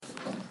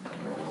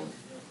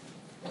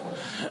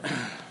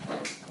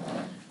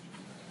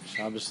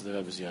Shabbos of the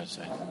Rebbe's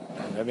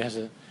yahrzeit. The Rebbe has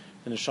the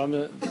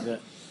neshama.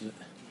 The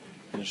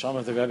neshama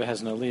of the Rebbe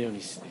has an aliyah,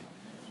 and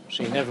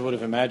he never would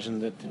have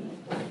imagined that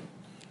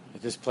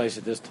at this place,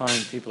 at this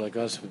time, people like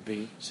us would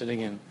be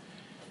sitting in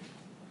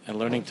and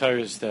learning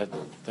Torahs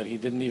that he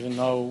didn't even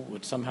know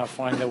would somehow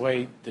find their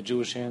way to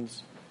Jewish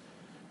hands.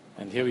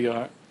 And here we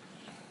are,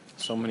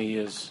 so many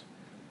years.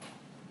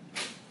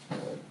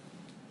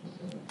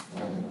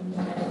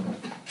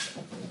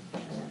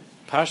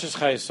 Parshas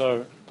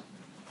Chayesor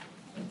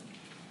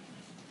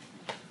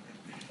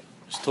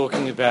is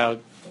talking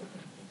about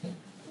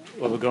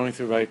what we're going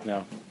through right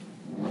now.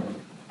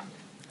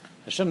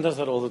 Hashem does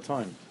that all the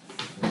time.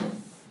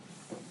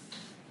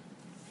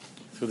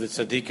 Through the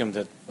tzaddikim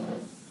that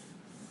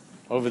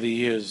over the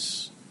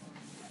years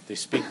they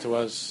speak to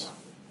us.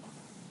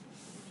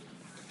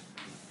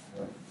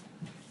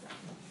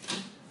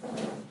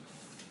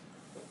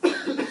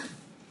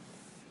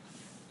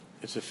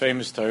 It's a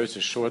famous Torah, it's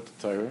a short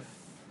Torah,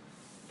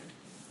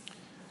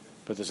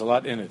 but there's a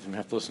lot in it, and we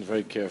have to listen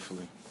very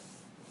carefully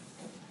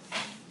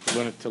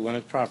to learn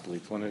it properly,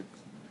 to learn it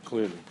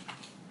clearly.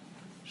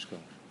 Just go.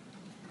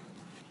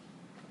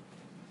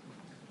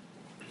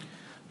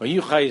 I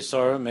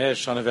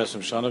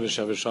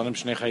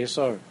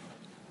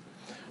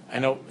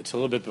know it's a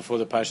little bit before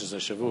the Parshas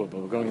HaShavua, but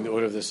we're going in the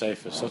order of the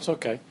Sefer, so it's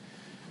okay.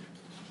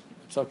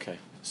 It's okay.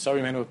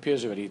 Sorry Menu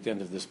appears already at the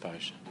end of this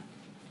Parsha.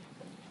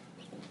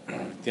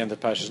 At the end of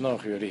Parshas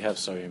Noach, we already have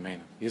Sorry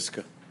Menu.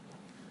 Yizka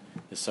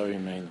is Sorry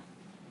Menu.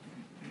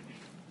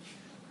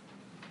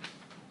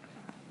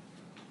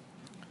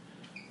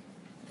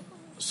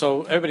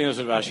 So everybody knows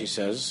what Rashi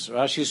says.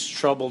 Rashi's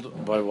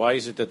troubled by why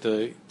is it that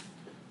the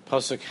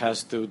Pasuk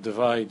has to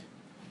divide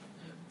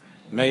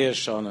Me'ah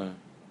Shana,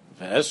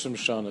 Ve'esrim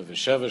Shana,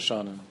 Ve'sheva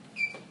Shana.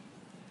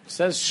 It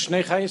says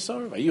Shnei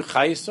Chayesor. Are you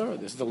Chayesor?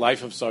 This is the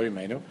life of Sorry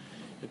Menu.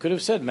 It could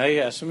have said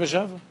Me'ah Esrim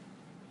Ve'sheva.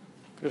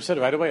 Could have said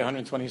right away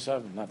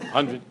 127, not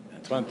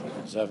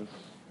 127.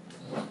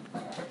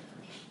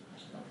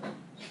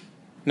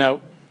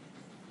 Now,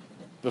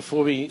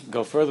 before we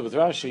go further with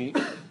Rashi,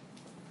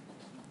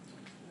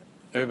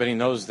 everybody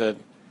knows that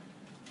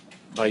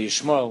by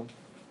Yishmael,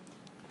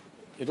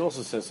 it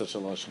also says such a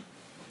lashon.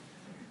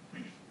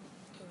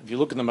 If you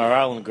look in the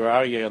Maral and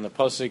Gararia and the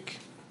Pasuk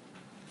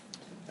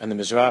and the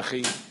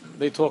Mizrahi,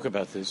 they talk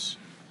about this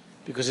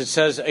because it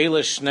says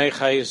Eila Shnei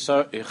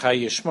Chai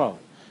Yishmael,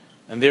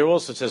 and there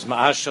also it says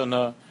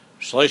Ma'ashana,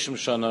 Shleishim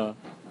Shana,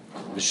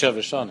 V'Sheva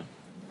Shana.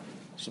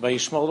 So by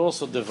Yishmael it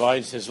also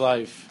divides his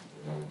life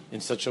in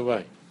such a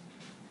way.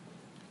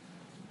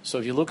 So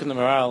if you look in the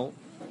Maral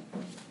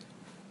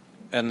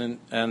and the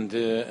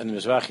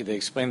Mizrahi, they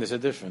explain there's a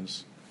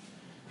difference.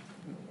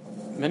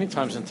 Many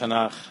times in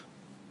Tanakh,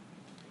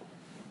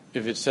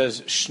 if it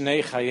says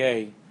Shnei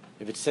Chayei,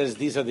 if it says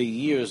these are the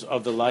years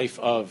of the life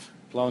of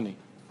Ploni,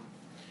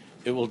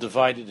 it will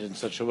divide it in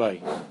such a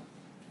way,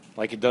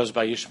 like it does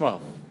by Yishmael,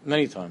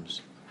 many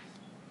times.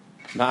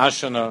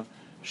 Ma'ashana,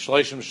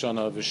 Shleishim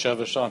Shana,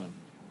 V'Sheva Shana,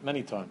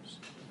 many times.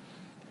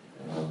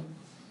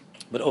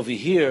 But over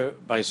here,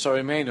 by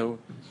Sorry Menu,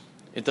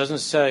 it doesn't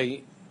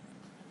say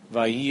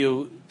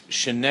Vayu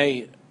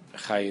Shnei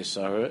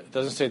Chayesar. It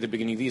doesn't say at the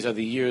beginning, these are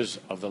the years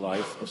of the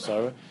life of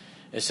Sarah.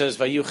 It says,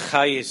 Vayu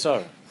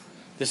Chayesar.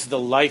 This is the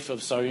life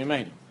of Sarah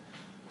Yemenu.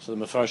 So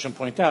the Mefarshim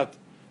point out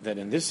that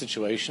in this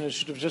situation, it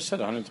should have just said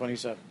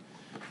 127.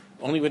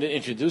 Only when it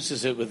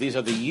introduces it with these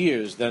are the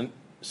years, then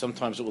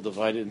sometimes it will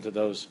divide it into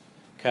those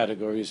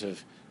categories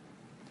of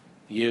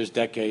years,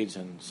 decades,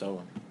 and so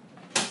on.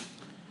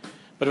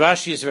 But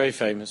Rashi is very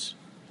famous.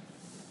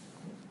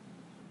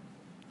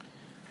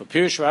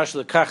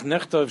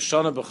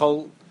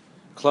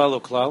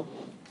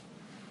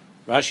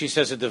 Rashi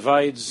says it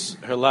divides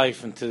her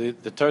life into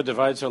the Torah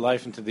divides her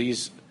life into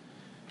these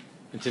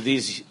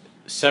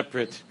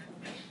separate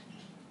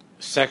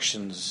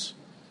sections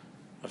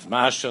of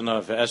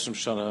Ma'ashana, Ve'esrim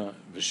Shana,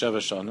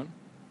 V'Sheva Shana.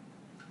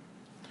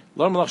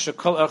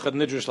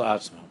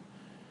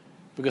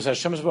 Because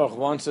Hashem Baruch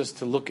wants us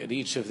to look at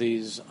each of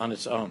these on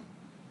its own.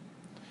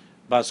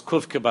 Bas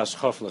Kufke Bas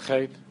Chof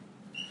Lechet.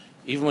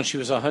 Even when she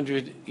was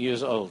 100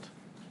 years old,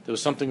 there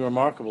was something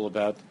remarkable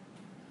about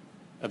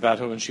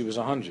her when she was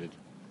 100.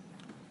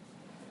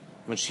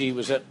 When she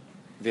was at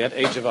that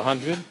age of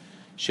 100,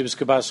 she was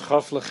Kabas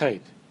Chof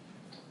Lechet.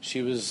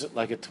 She was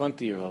like a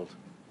 20-year-old.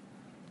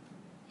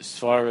 As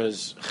far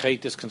as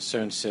Chet is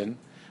concerned, sin.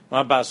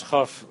 Ma Bas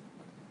Chof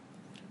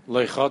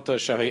Lechota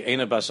Shari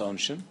Eina Bas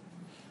Onshin.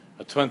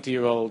 A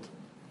 20-year-old,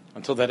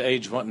 until that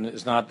age, one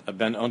is not a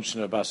Ben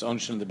Onshin or Bas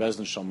Onshin in the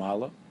Bezdin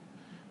Shalmala.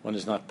 One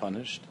is not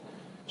punished.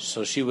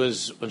 So she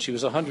was, when she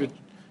was 100,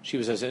 she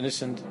was as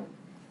innocent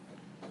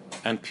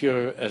and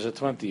pure as a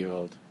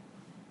 20-year-old.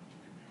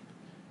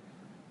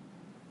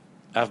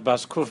 Av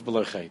Bas Kuf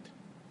B'Lechet.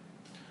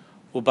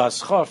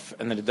 Ubas Chof,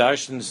 and the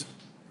Darshans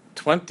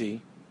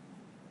 20,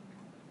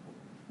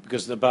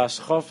 because the Bas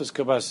Chof is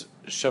Kabas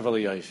Sheval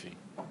Yaifi.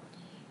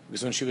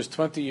 Because when she was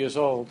 20 years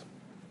old,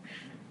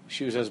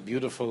 she was as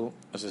beautiful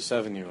as a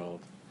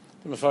 7-year-old.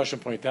 The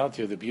Mefarshim point out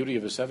here, the beauty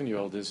of a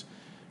 7-year-old is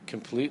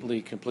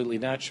completely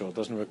natural. It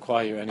doesn't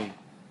require any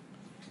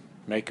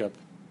makeup,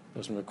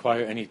 doesn't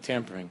require any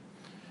tampering.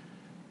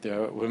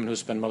 There are women who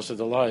spend most of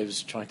their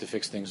lives trying to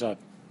fix things up.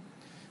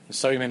 And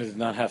Sarah Imeinu did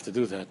not have to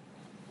do that.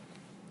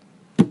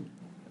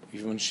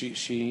 Even when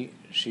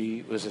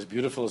she was as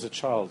beautiful as a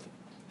child,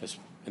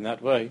 in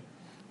that way,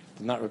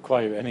 did not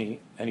require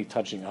any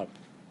touching up.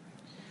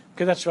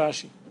 Okay, that's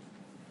Rashi.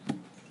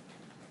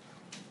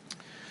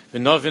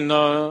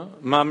 V'novina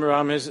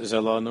mamram is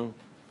elanu.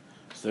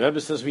 So the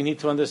Rebbe says we need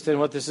to understand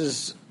what this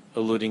is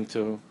alluding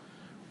to.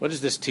 What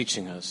is this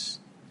teaching us?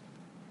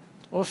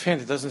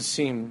 Offhand, it doesn't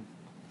seem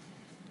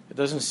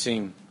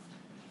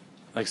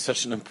like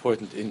such an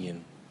important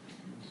inyan.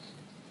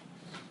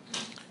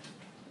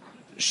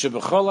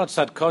 Shebechol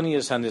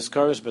tzadkoniyas and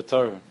niskaros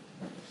b'Torah.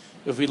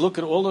 If we look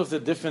at all of the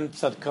different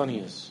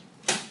tzadkoniyas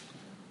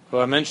who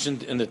are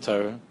mentioned in the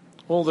Torah,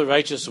 all the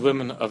righteous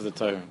women of the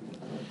Torah,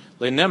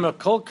 le'nema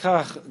kol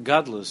kach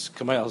gadlus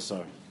kamei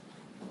alzar.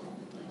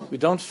 We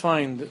don't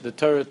find the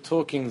Torah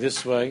talking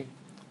this way.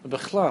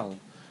 Bechlal,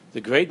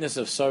 the greatness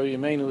of Sarah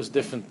Imeinu is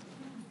different.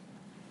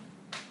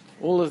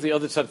 All of the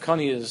other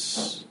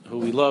tzadkoniyas who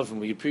we love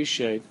and we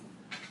appreciate,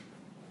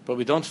 but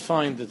we don't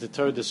find that the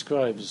Torah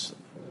describes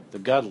the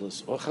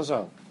gadlus or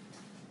Chazal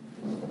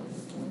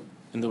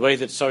in the way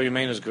that Sarah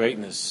Imeinu's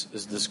greatness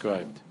is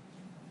described.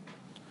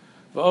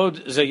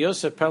 V'od ze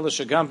Yosef Perla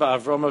Shagam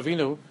ba'Avram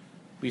Avinu,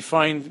 we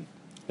find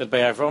that by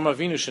Avram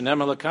Avinu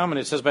shenem alakam, and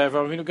it says by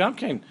Avram Avinu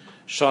gamkein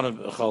shana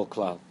b'chol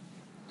klal.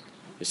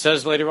 It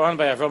says later on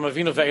by Avram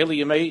Avinu ve'eli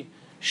yemei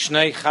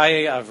shnei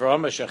chaye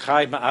Avram asher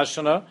chay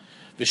ma'ashana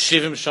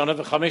v'shivim shana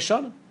v'chamei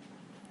shana.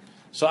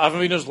 So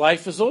Avram Avinu's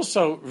life is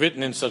also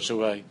written in such a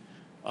way: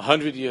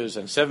 100 years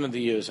and 70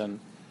 years and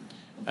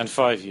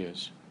 5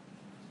 years.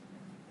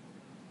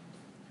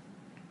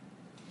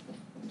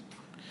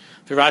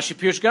 Rashi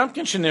Pirush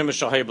Gamkin Shenir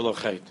Mishahay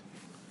B'Lochet.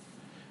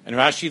 And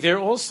Rashi there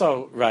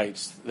also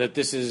writes that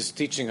this is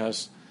teaching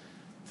us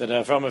that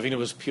Avram Avinu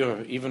was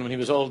pure. Even when he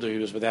was older, he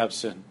was without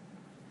sin.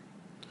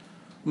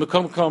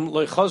 However,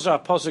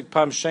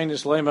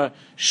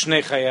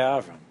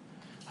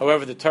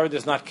 the Torah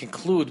does not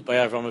conclude by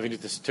Avram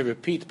Avinu to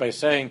repeat by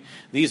saying,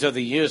 these are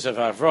the years of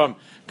Avram,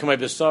 Kamei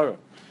B'Sara.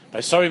 By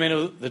Sarah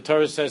Imeinu, the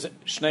Torah says,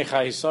 Shnei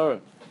Chayei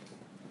Sarah.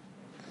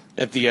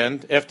 At the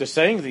end, after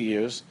saying the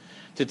years,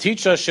 to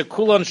teach us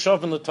shekulan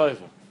shavin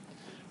l'tova,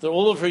 that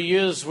all of her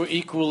years were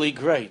equally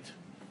great.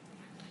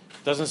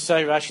 Doesn't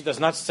say, Rashi does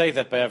not say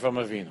that by Avram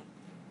Avinu.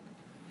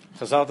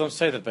 Chazal don't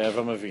say that by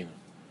Avram Avinu.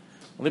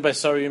 Only by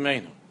Sarah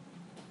Imeinu.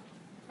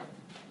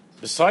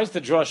 Besides the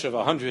drush of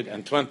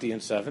 120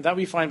 and 7, that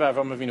we find by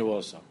Avram Avinu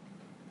also.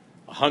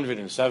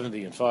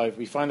 170 and 5,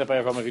 we find that by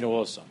Avram Avinu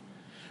also.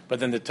 But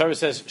then the Torah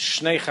says,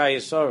 Shnei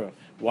Chayei Sarah.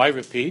 Why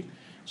repeat?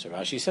 So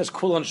Rashi says,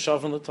 Kulan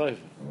shavin l'tova.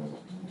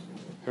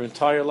 Her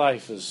entire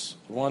life is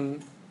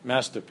one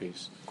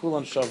masterpiece.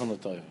 Kulan shavin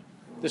l'tova.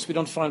 This we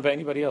don't find by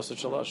anybody else at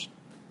Shalosh.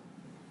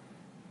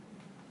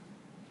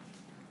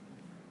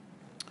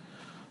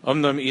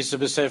 Omnam Isa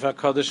b'Sefer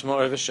HaKadosh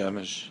Ma'or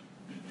v'Shemesh.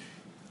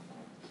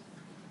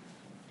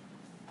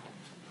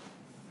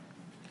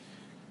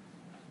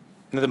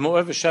 Now the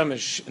Ma'or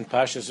v'Shemesh in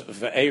Pashas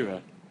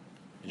Ve'era,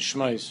 in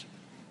Shmos,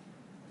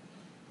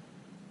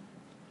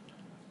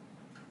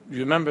 you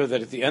remember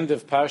that at the end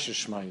of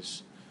Pashas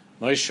Shmos,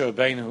 Moshe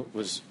Rabbeinu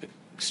was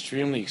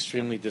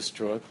extremely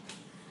distraught.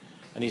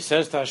 And he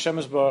says to Hashem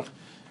Yisborach,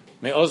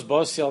 Me'oz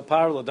b'osi al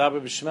Paro l'daber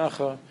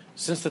b'shmecha,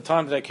 since the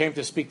time that I came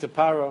to speak to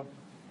Paro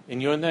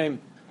in your name,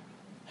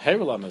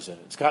 Herulam is it.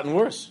 It's gotten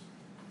worse,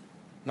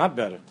 not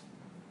better.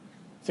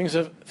 Things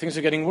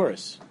are getting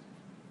worse.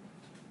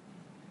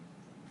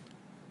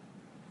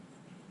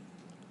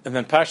 And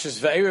then Pashas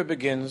Ve'era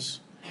begins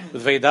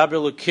with Vayidaber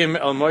Elokim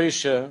el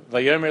Moshe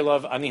Vayomer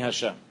Lav Ani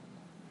Hashem.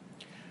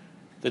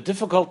 The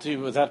difficulty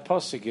with that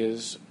pasuk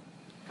is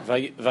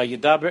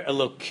Vayidaber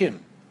Elokim.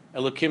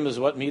 Elokim is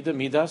what midah?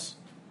 Midas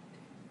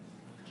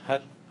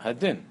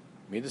Hadin.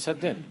 Midas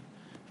Hadin.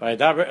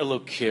 Vayidaber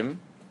Elokim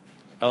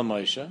el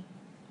Moshe.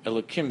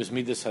 Elokim is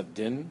Midas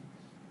Hadin.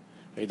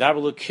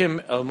 Vayidaber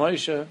Elokim el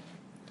Moshe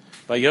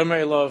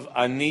Vayomer Lav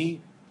Ani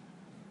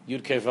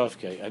Yud-Kei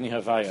Vav-Kei Ani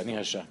Havaya Ani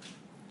Hashem,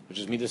 which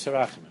is Midas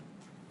Harachim.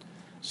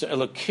 So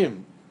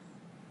Elokim,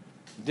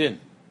 Din,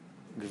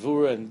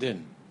 Gevura and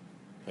Din.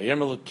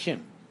 Vayomer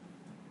Elokim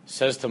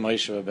says to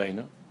Moshe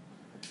Rabbeinu,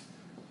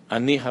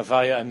 Ani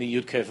Havaya, Ani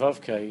Yud-Kei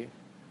Vav-Kei,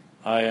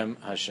 I am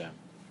Hashem.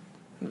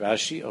 And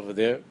Rashi over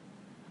there,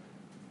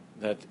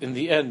 that in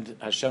the end,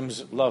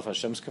 Hashem's love,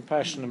 Hashem's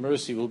compassion and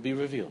mercy will be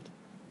revealed.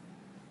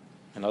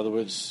 In other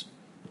words,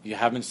 you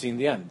haven't seen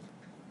the end.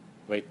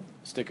 Wait,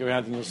 stick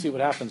around and you'll see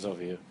what happens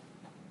over here.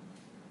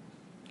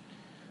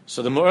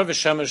 So the Ma'or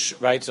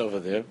v'Shemesh writes over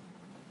there,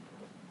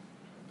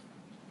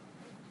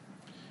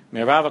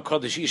 Me'arav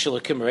HaKodesh Ish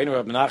Elokim Reinu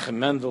Rab Menachem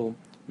Mendel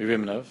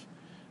Mirimnov.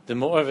 The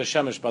Ma'or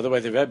v'Shemesh, by the way,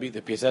 the Rebbe,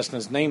 the Piaseczna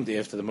is named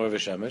after the Ma'or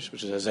v'Shemesh,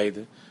 which is a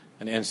Zayda,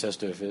 an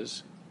ancestor of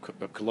his,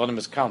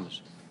 Kolonimus Kalmish.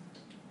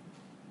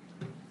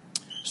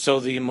 So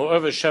the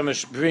Ma'or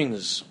v'Shemesh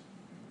brings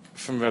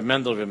from Rab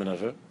Mendel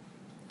Rimanover,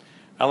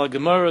 Ala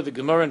Gemara, the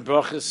Gemara in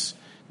Brachos,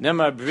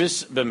 Nemar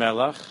bris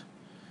b'melach,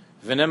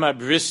 v'nemar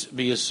bris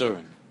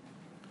b'yisurin.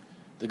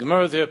 The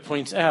Gemara there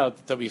points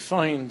out that we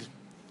find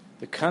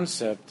the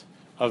concept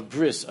of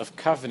bris, of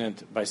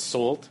covenant by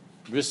salt,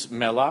 bris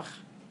melach,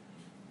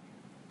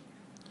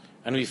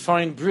 and we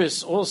find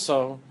bris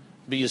also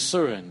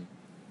b'yisurin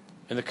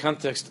in the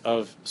context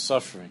of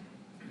suffering.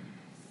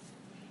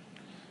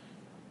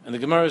 And the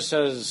Gemara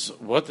says,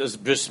 what does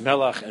bris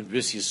melach and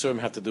bris yisurim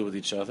have to do with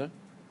each other?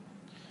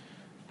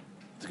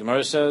 The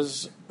Gemara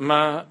says,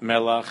 ma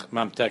melach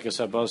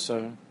mamtekes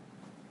habasar.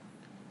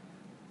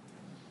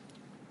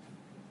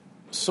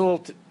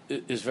 Salt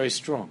is very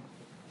strong.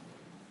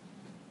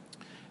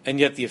 And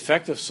yet the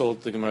effect of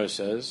salt, the Gemara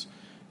says,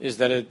 is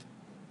that it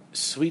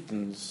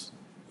sweetens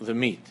the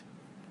meat.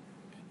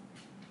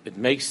 It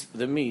makes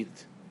the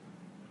meat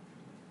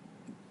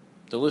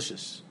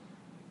delicious.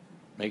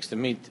 Makes the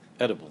meat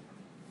edible.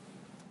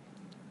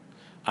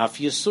 Af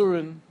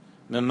yisurin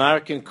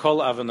memarkin kol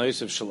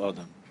avanoisav shel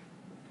adam.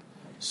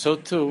 So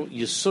too,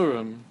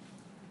 yisurim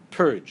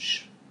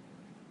purge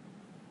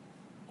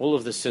all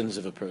of the sins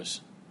of a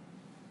person.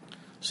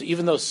 So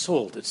even though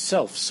salt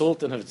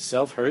in of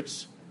itself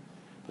hurts,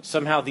 but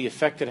somehow the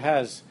effect it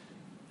has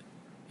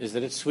is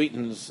that it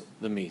sweetens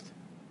the meat.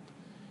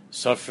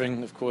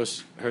 Suffering, of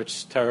course,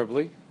 hurts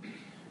terribly,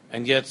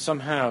 and yet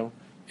somehow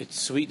it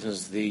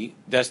sweetens the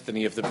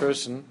destiny of the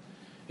person.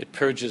 It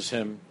purges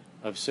him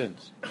of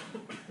sins.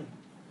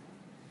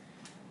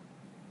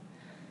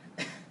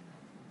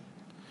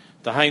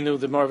 The Hainu,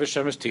 the Maarav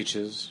Shemesh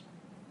teaches,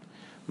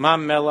 Ma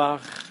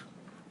melach,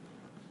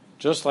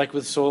 just like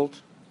with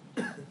salt,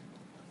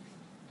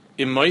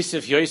 im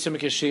moisef yoisem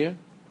kashir,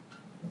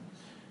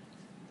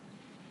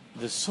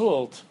 the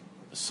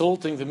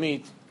salting the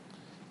meat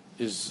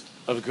is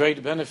of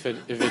great benefit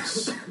if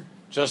it's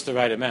just the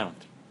right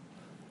amount.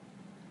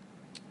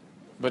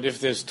 But if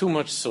there's too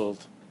much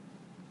salt,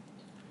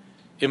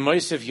 im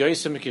moisef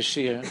yoisem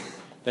kashir,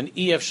 then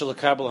ef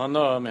shalakabel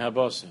hanoah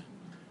mehabasa,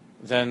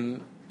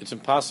 then it's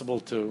impossible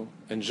to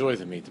enjoy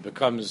the meat. It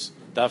becomes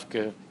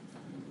dafke,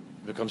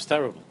 becomes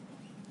terrible.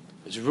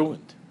 It's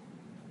ruined.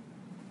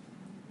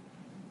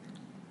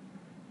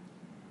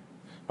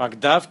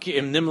 Magdavki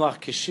im nimlach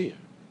kashir.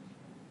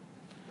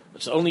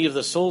 It's only if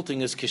the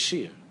salting is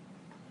kashir,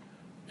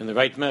 in the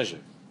right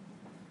measure.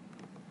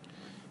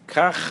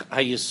 Kach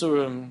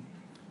hayisurim,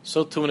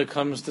 so too when it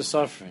comes to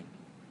suffering.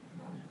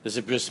 There's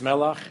a bris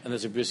melach and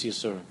there's a bris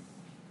yisurim.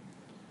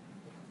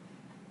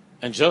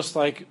 And just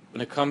like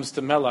when it comes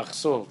to melach,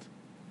 salt,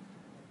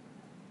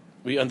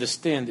 we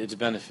understand its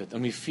benefit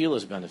and we feel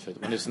its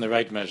benefit when it's in the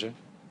right measure,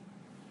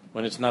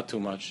 when it's not too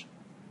much.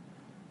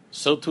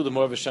 So too the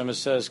Maarav Shemesh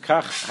says,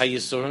 Kach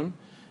hayisurim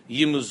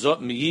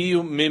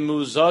yiyu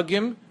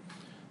mimuzagim.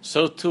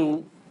 So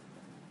too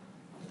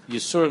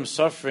yisurim,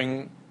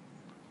 suffering,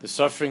 the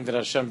suffering that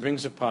Hashem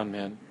brings upon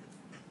man,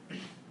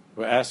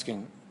 we're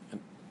asking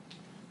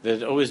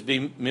that it always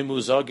be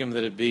mimuzagim,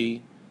 that it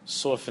be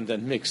softened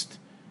and mixed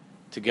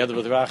together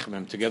with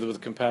rachamim, together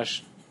with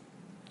compassion.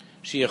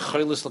 She a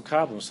chaylis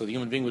l'kabim, so the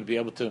human being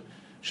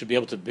should be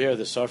able to bear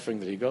the suffering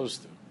that he goes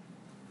through.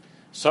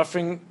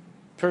 Suffering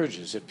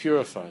purges, it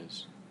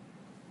purifies.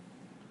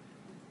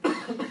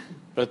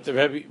 But the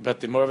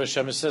Maarav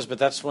Shemesh says, but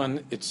that's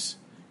when it's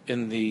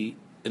in the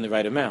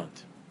right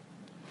amount.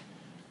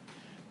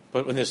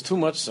 But when there's too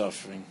much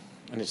suffering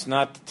and it's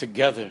not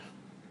together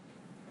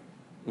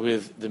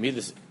with the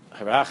midas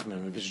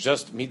harachmim, if it's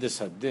just midas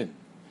hadin,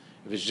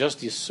 if it's just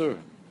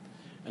yisurim,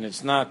 and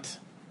it's not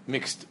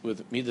mixed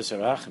with midas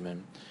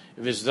harachmim,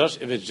 if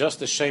it's just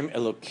the shem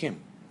elokim,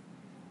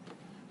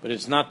 but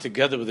it's not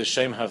together with the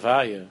shem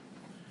havaya,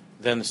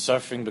 then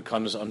suffering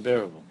becomes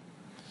unbearable,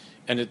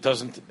 and it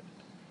doesn't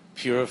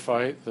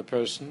purify the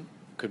person.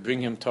 It could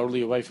bring him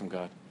totally away from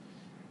God.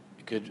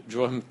 It could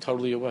draw him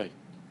totally away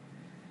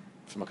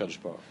from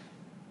HaKadosh Baruch.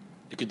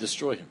 It could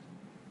destroy him.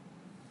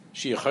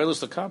 She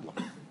achaylos l'kabla.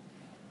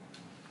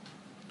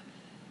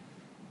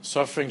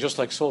 Suffering, just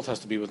like salt, has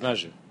to be with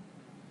measure.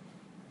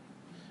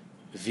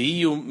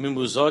 V'yu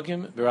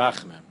mimuzagim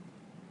b'rachmem.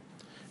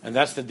 And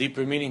that's the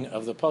deeper meaning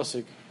of the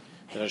pasuk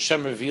that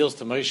Hashem reveals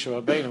to Moshe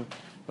Rabbeinu.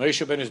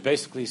 Moshe Rabbeinu is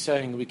basically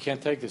saying, we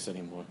can't take this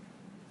anymore.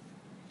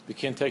 We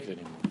can't take it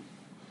anymore.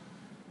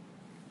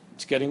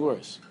 It's getting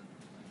worse.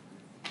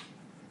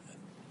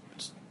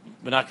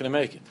 We're not going to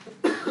make it.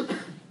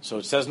 So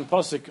it says in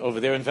pasuk over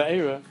there in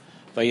Va'era,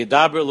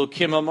 Vayedaber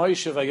Elokim al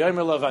Moshe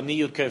Vayomer Lav Ani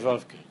Yud Kei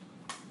Vav Kei.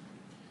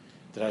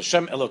 That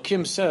Hashem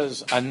Elokim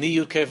says, Ani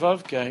Yud Kei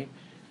Vav Kei,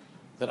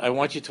 that I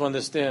want you to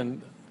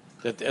understand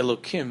that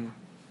Elokim,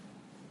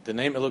 the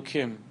name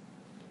Elokim,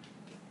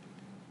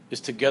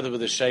 is together with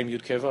the Shem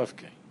Yud Kei Vav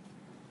Kei.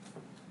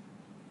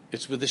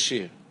 It's with the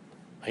Shir.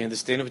 I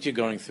understand what you're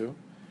going through.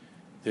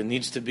 There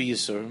needs to be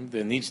Yisurim.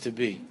 There needs to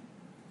be.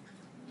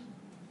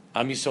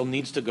 Am Yisrael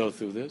needs to go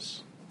through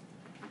this.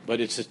 But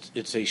it's a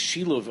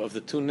shiluv of the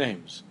two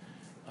names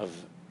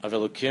of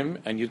Elokim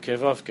and Yud Kei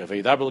Vav Kei.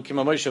 Vayedaber Elokim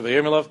al Moshe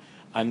Vayomer Lav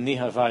Ani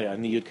Havaya,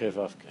 Ani Yud Kei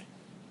Vav Kei.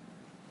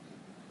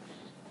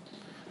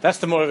 That's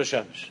the Maarav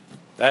Shemesh.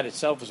 That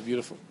itself is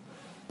beautiful.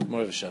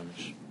 More of a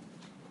shemesh.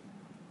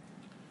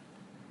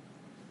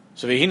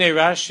 So v'hinei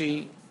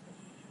Rashi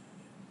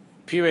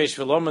piresh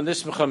v'loma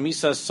nismecha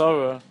misa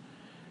sora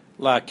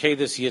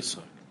la'akedes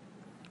Yitzchak.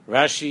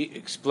 Rashi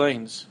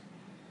explains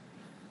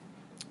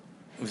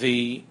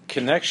the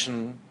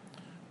connection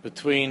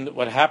between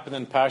what happened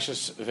in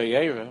Parshas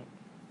Vayera,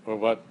 or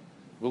what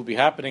will be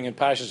happening in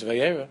Parshas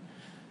Vayera,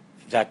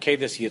 the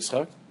Akedes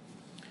Yitzchak,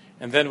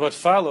 and then what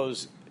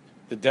follows,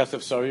 the death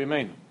of Sarah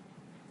Imeinu.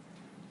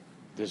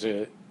 There's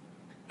a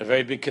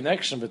very big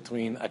connection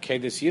between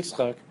Akedes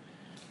Yitzchak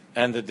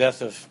and the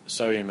death of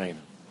Sarah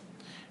Imeinu.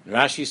 And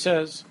Rashi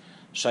says,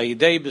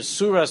 Shayidei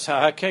Besuras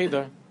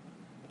HaHakeda,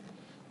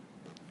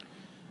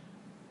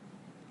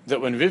 that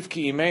when when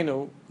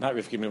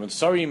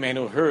Sarah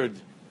Imeinu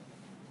heard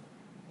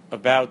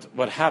about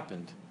what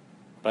happened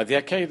by the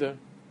Akedah,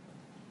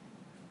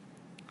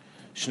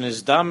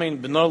 Shnizdamein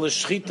b'no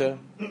l'shchita,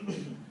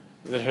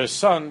 that her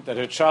son, that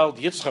her child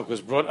Yitzchak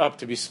was brought up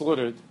to be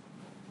slaughtered,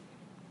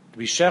 to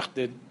be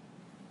shechted,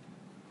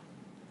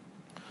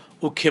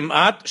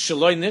 ukimat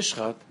shaloi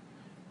nishchat,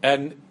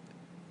 and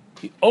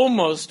he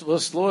almost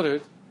was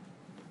slaughtered.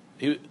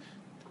 Avram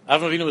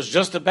Avinu was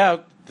just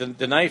about,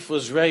 the knife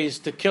was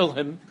raised to kill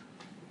him.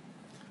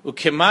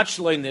 Ukimat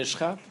shaloi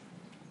nishchat,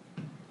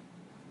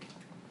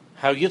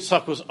 how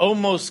Yitzchak was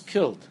almost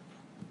killed.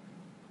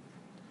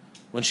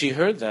 When she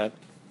heard that,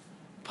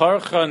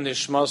 Parcha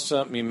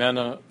nishmasa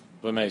mimena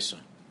v'mesa,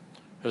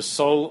 her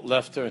soul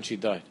left her and she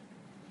died.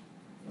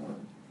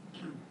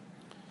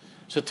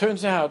 So it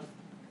turns out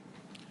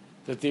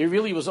that there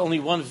really was only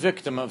one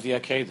victim of the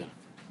Akedah.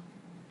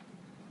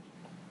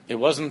 It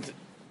wasn't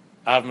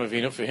Avram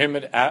Avinu. For him,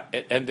 it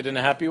ended in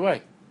a happy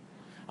way.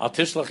 Al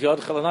tishlach yod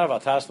chalanav, al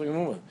tasli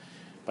yemumah.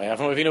 By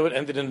Avram Avinu, it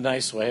ended in a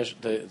nice way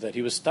that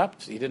he was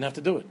stopped. He didn't have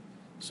to do it.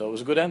 So it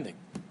was a good ending.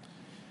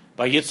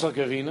 By Yitzchak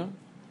Avinu,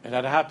 it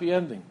had a happy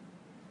ending.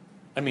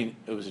 I mean,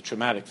 it was a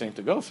traumatic thing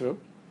to go through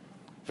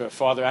for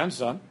father and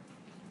son.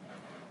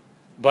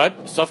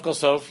 But sof kol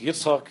sof,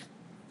 Yitzchak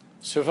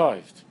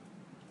survived.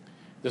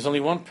 There's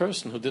only one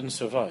person who didn't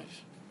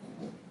survive,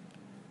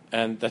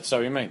 and that's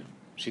Sarah Imeinu.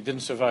 She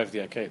didn't survive the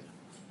Akedah.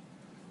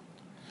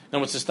 Now,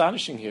 what's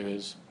astonishing here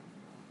is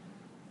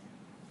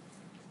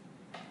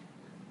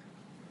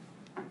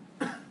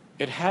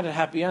it had a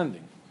happy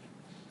ending.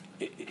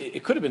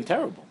 It could have been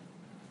terrible.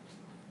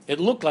 It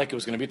looked like it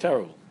was going to be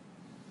terrible.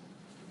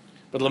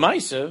 But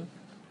Lamaisa,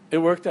 it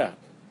worked out.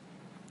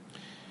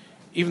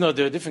 Even though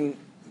there are different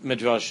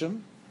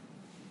midrashim,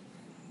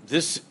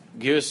 this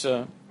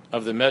girsa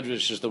of the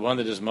medrash is the one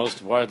that is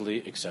most widely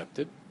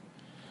accepted,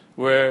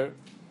 where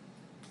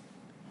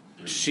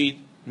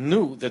she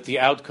knew that the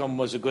outcome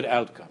was a good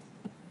outcome.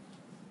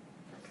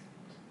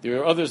 There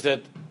are others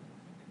that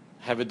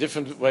have a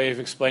different way of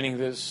explaining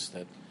this,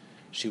 that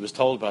she was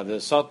told by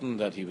the Sultan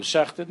that he was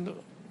shechted.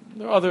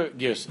 There are other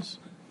girsas.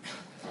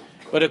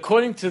 But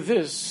according to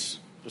this,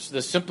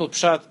 the simple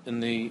pshat in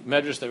the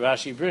medrash that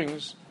Rashi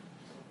brings,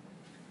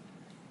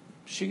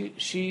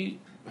 she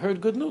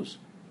heard good news.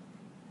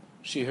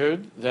 She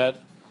heard that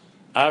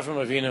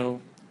Avram Avinu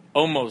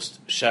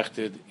almost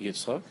shechted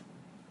Yitzchak.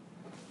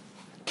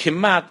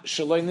 Kimat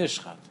shaloi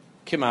nishchat.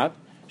 Kimat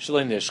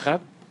shaloi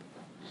nishchat.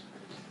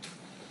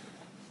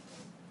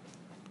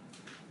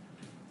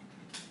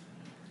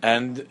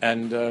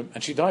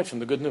 And she died from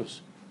the good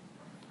news.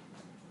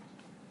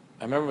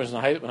 I remember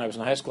when I was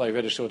in high school, I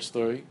read a short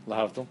story,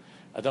 Lahavdil.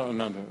 I don't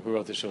remember who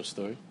wrote the short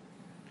story,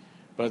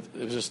 but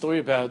it was a story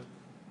about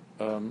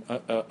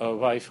a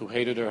wife who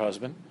hated her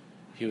husband.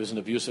 He was an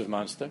abusive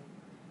monster,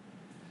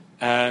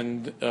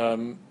 and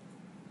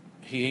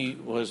he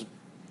was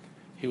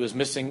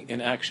missing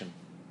in action.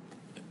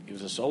 He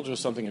was a soldier or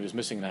something. He was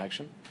missing in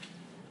action,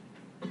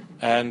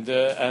 and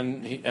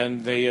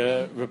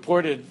they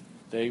reported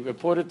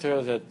to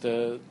her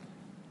that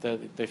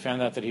they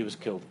found out that he was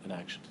killed in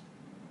action,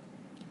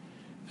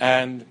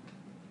 and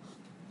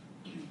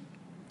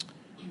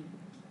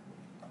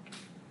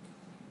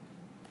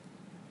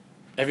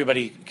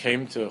everybody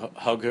came to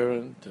hug her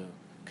and to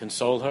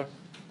console her.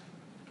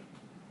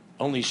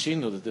 Only she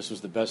knew that this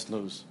was the best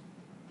news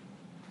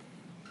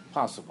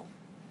possible.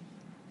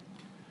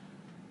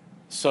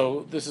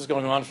 So this is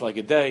going on for like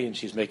a day, and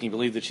she's making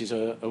believe that she's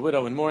a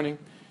widow in mourning,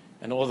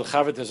 and all the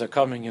chavitas are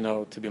coming,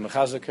 to be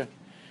mechazaka.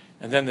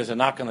 And then there's a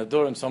knock on the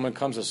door, and someone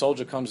comes, a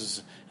soldier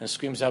comes and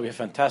screams out, "We have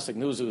fantastic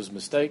news, it was a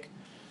mistake.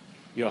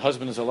 Your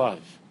husband is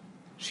alive."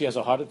 She has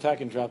a heart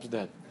attack and drops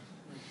dead.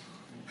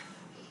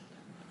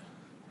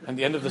 And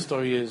the end of the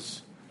story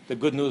is, the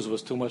good news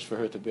was too much for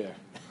her to bear.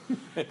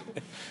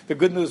 The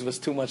good news was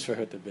too much for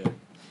her to bear.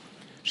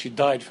 She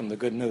died from the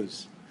good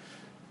news.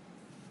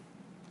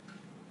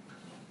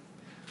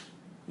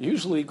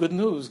 Usually good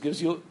news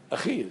gives you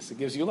achiyas, it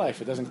gives you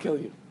life, it doesn't kill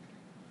you.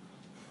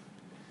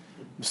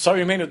 Sarah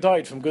Imeinu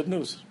died from good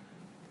news.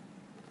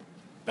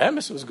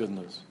 Bemis was good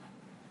news.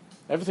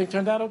 Everything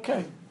turned out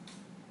okay.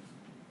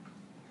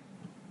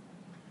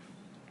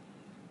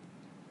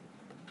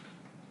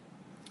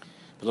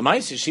 But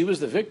Lamaisi, she was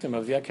the victim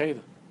of the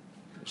Akedah.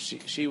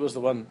 She was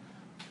the one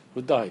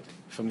who died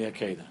from the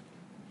Akedah.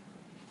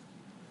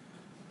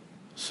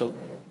 So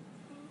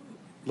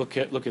look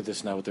at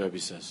this now. What the Rebbe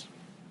says.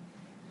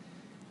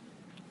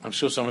 I'm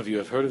sure some of you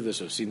have heard of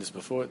this or seen this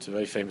before. It's a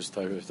very famous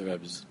Torah of the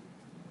Rebbe's.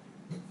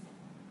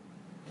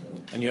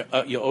 And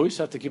you always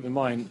have to keep in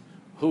mind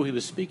who he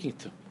was speaking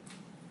to.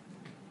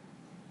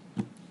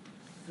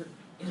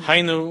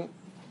 Hainu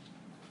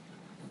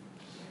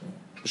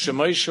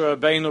Shemoshe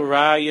Rabbeinu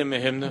Raya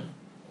Mehimna.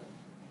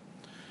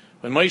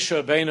 When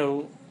Moshe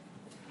Rabbeinu,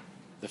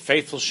 the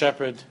faithful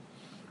shepherd,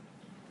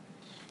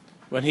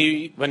 when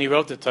he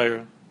wrote the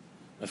Torah,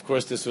 of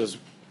course this was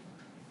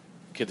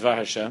Kidvar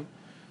Hashem,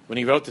 when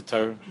he wrote the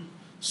Torah,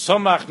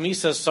 Somach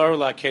Misa Sar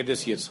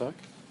LaKedes Yitzchak,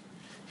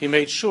 he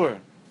made sure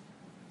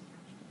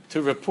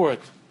to report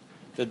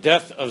the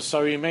death of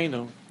Sari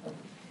Imenu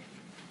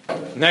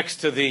next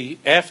to the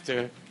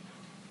after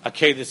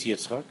Akedes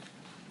Yitzchak.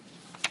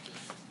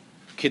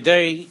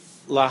 Kidei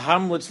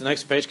lahamlitz, the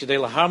next page, Kidei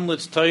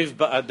lahamlitz toiv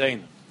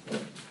ba'adeinu.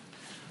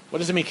 What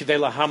does it mean, Kidei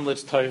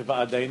lahamlitz toiv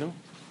ba'adeinu?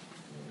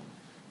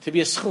 To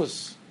be a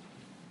schus.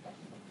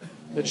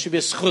 It should be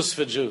a schus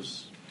for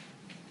Jews.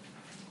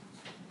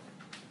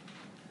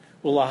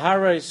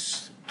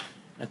 Ulaharais,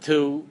 and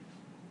to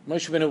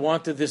Moshe Rabbeinu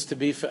wanted this to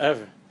be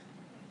forever.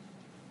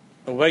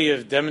 A way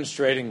of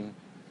demonstrating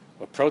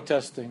or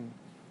protesting,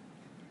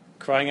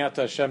 crying out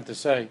to Hashem to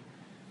say,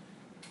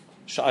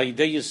 that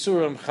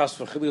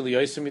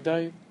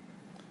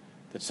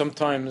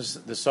sometimes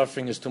the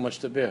suffering is too much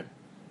to bear.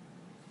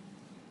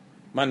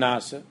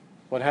 Manase,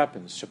 what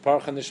happens?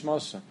 Shaparcha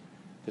nishmasa,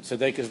 the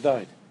tzaddik has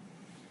died.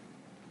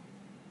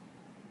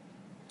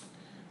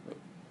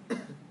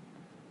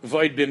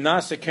 Void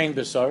bimnase kain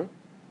besar,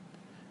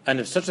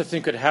 and if such a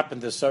thing could happen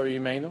to Sari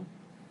Imenu,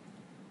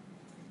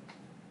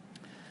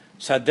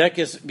 tzaddik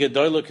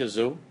gedoyla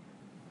kazu,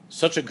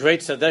 such a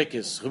great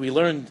tzaddik who we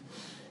learned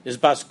is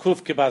Bas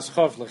Kuf ke Bas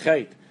Chav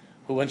L'Cheit,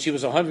 who when she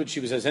was 100, she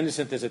was as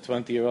innocent as a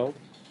 20-year-old,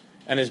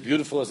 and as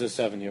beautiful as a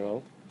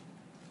 7-year-old.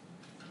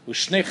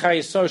 Whose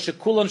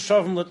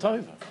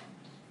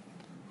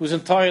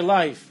entire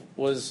life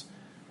was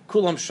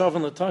Kulam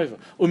Shavan L'Toiva.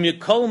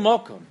 Umyikol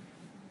Mokom.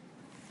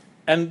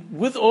 And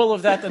with all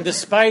of that, and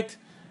despite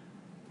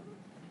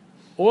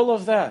all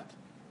of that,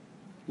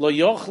 Lo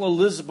Yochla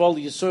Lizbal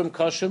Yisurim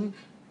Kashim,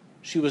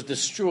 she was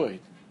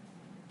destroyed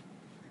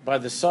by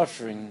the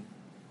suffering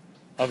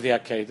of the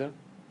Akedah,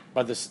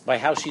 by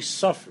how she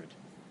suffered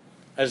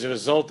as a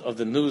result of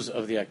the news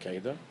of the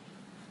Akedah.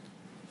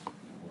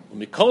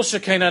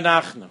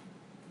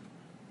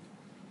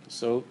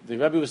 So the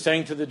Rebbe was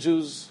saying to the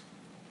Jews,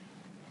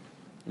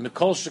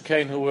 Mikol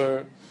Shekain, who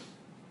were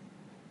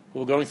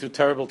going through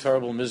terrible,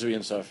 terrible misery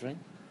and suffering,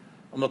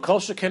 Mikol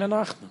Shekain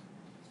Anachna.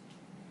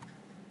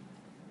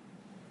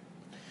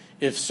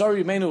 If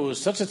Sari Imenu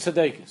was such a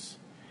tzedekis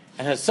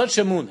and had such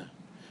a emunah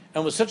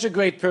and was such a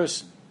great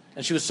person,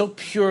 and she was so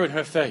pure in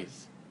her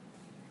faith,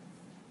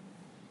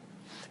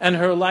 and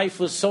her life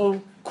was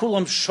so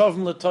kulam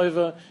shavim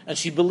l'toiva, and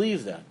she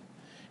believed that,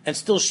 and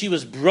still she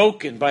was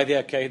broken by the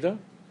Akedah.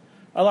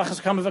 Allah has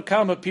come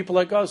of people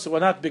like us who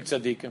are not big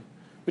tzaddikim,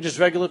 we're just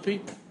regular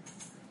people.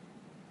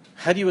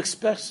 How do you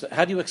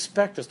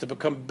expect us to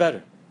become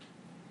better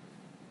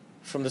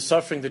from the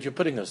suffering that you're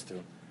putting us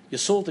through? You're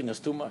salting us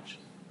too much.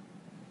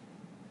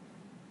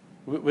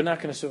 We're not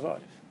going to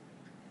survive.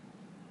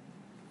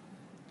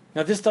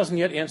 Now, this doesn't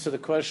yet answer the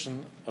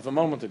question of a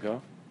moment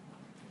ago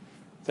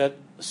that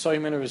Sari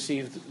Imenu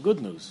received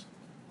good news,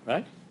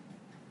 right?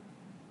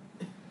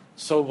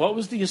 So, what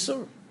was the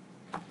Yisur?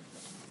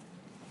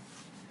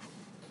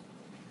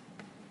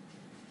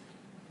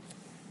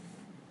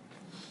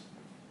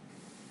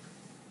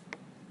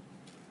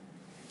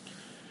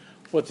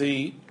 What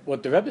the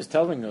Rebbe is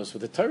telling us,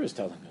 what the Torah is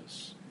telling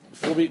us,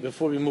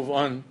 before we move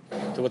on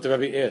to what the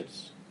Rebbe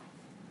adds,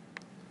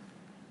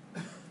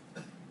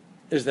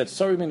 is that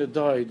Sari Imenu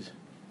died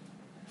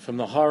from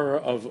the horror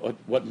of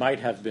what might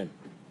have been.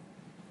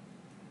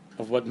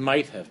 Of what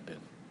might have been.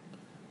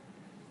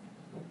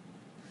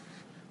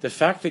 The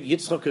fact that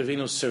Yitzchak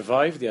Avinu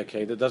survived the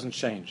Akedah doesn't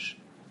change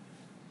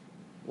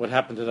what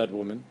happened to that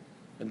woman.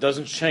 It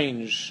doesn't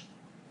change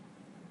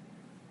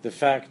the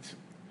fact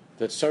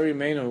that Sari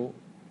Imenu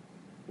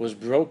was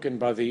broken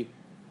by the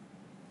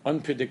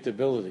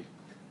unpredictability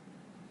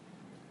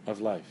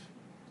of life.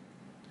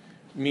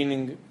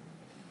 Meaning,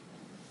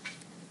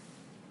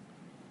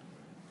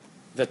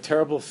 that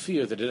terrible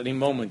fear that at any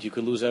moment you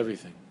could lose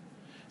everything.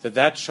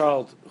 That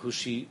child who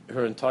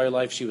her entire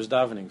life she was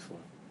davening for.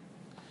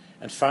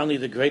 And finally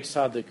the great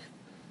tzaddik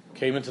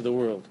came into the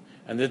world,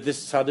 and that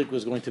this tzaddik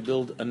was going to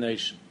build a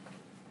nation.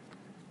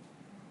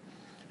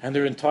 And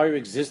their entire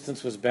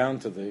existence was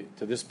bound to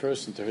this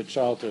person, to her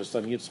child, to her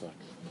son Yitzchak.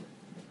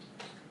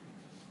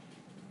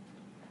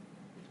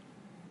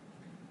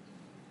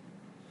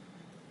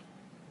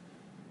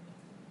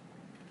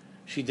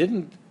 She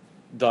didn't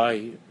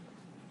die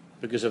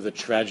because of the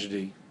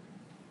tragedy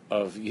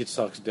of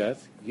Yitzchak's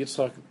death.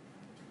 Yitzchak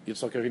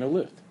Avinu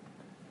lived.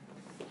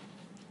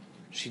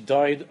 She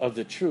died of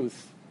the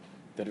truth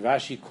that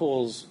Rashi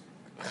calls,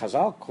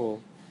 Chazal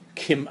call,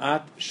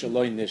 Kimat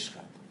Shaloi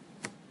Nishchat.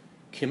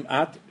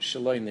 Kimat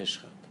Shaloi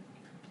Nishchat.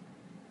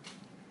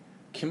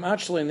 Kimat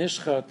Shalei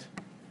Nishchat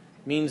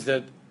means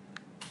that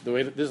this is the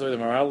way the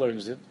Maharal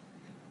learns it,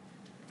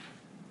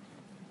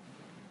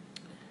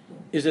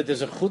 is that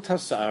there's a chut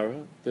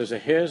hasara, there's a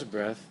hair's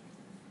breadth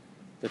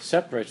that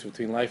separates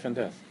between life and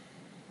death.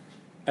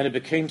 And it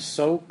became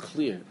so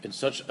clear in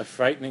such a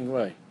frightening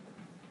way.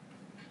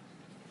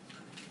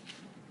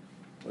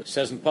 Which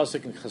says in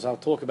Pasuk and Chazal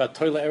talk about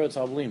Toila Eretz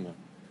Ablima,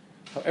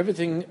 how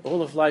everything,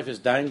 all of life is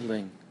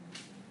dangling.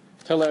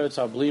 Toila Eretz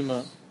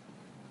Ablima,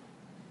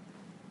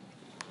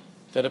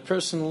 that a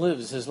person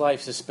lives his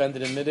life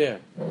suspended in midair.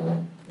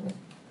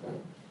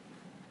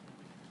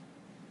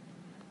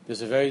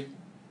 There's a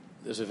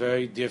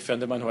very dear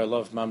friend of mine who I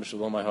love, mamish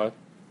with all my heart,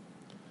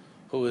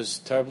 who is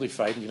terribly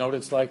frightened. You know what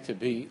it's like to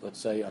be, let's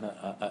say,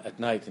 at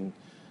night,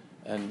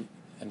 and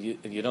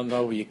you don't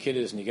know where your kid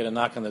is, and you get a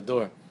knock on the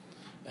door,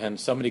 and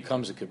somebody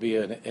comes. It could be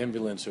an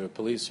ambulance or a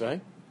police,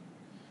 right?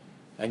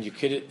 And you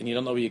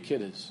don't know where your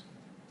kid is,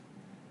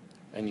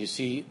 and you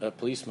see a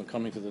policeman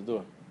coming to the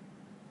door.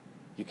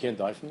 You can't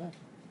die from that.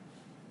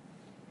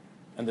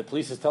 And the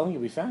police is telling you,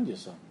 we found your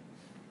son.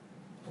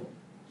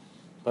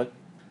 But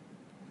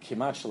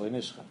Kimat Shalei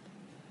Nishchat.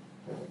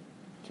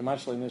 Kimat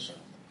Shalei Nishchat.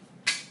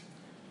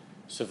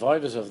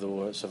 Survivors of the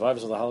war,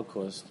 survivors of the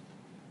Holocaust,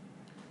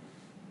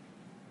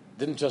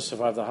 didn't just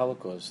survive the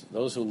Holocaust.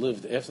 Those who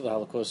lived after the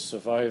Holocaust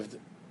survived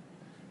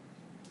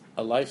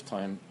a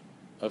lifetime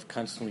of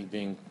constantly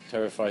being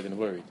terrified and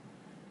worried.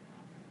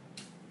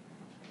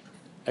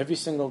 Every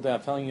single day,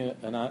 I'm telling you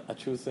a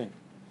true thing.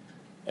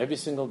 Every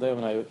single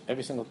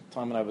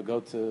time when I would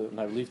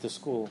leave to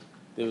school,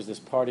 there was this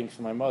parting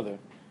from my mother,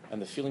 and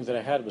the feeling that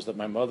I had was that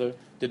my mother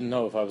didn't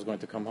know if I was going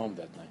to come home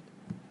that night.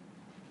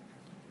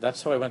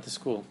 That's how I went to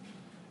school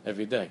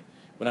every day.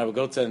 When I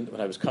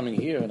was coming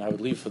here and I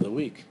would leave for the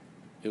week,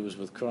 it was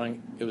with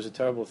crying. It was a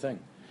terrible thing.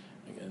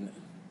 And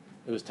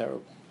it was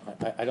terrible.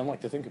 I don't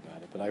like to think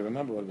about it, but I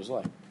remember what it was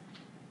like.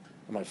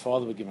 And my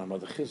father would give my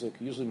mother chizuk.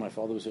 Usually my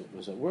father was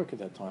at work at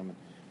that time, and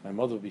my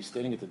mother would be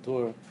standing at the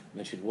door, and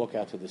then she'd walk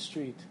out to the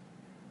street,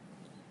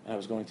 and I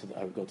would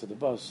go to the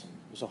bus. And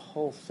it was a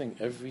whole thing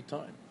every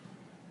time.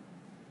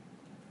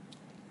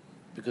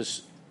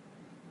 Because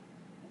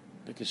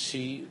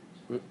she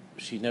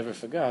never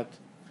forgot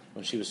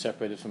when she was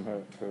separated from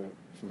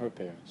her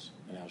parents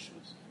in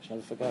Auschwitz. She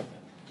never forgot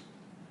that.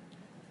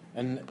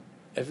 And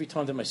every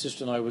time that my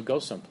sister and I would go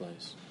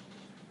someplace,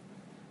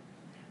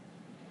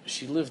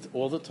 she lived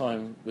all the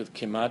time with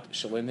Kimat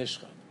Shalei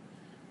Nishchat.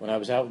 When I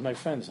was out with my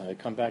friends and I'd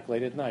come back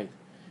late at night,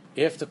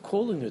 after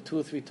calling her 2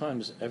 or 3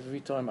 times,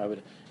 every time I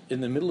would, in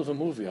the middle of a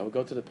movie, I would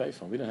go to the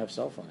payphone. We didn't have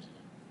cell phones.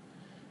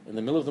 In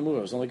the middle of the movie,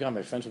 I was the only guy.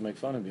 My friends would make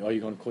fun of me. Oh,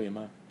 you're going to call your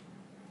mom?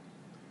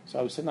 So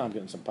I would say, no, I'm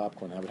getting some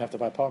popcorn. I would have to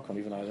buy popcorn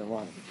even though I didn't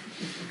want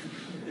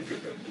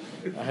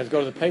it. I had to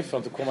go to the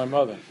payphone to call my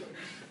mother.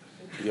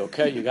 You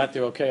okay? You got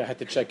there okay? I had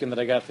to check in that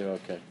I got there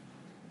okay.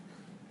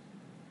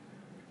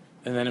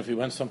 And then if we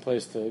went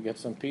someplace to get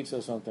some pizza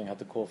or something, I had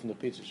to call from the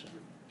pizza shop.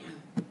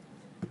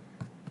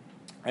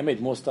 I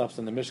made more stops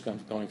than the Mishkan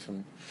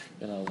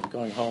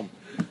going home.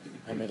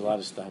 I made a lot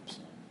of stops.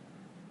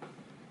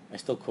 I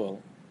still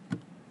call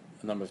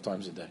a number of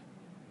times a day.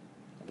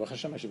 Baruch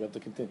Hashem, I should be able to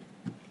continue.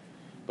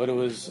 But it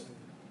was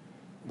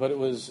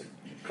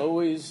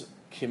always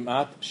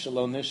Kimat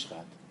Shalei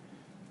Nishchat.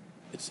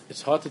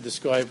 It's hard to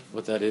describe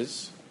what that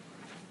is.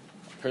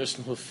 A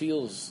person who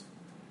feels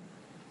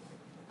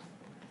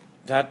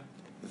that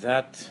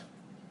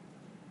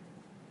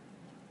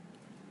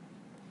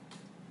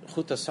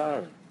chut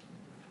hasara,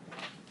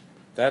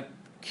 that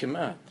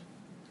kimat.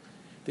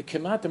 The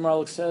kimat, the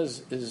Maharal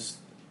says, is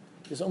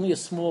only a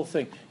small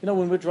thing.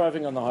 When we're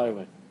driving on the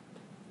highway,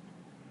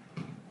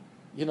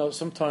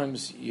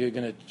 sometimes you're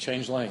going to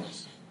change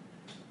lanes.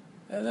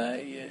 And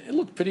it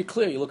looked pretty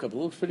clear. You look up, it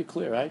looks pretty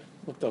clear, right?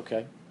 Looked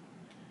okay.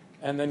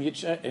 And then you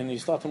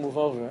start to move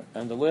over,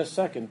 and the last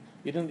second,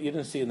 you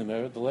didn't see in the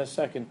mirror. The last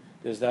second,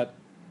 there's that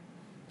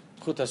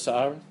chut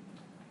hasara,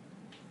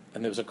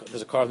 and there's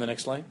a car in the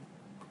next lane,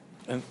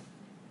 and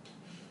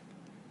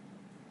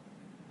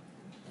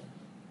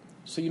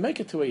so you make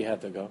it to where you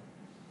had to go,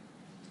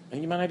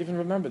 and you might not even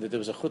remember that there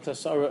was a chut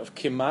hasara of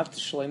Kimat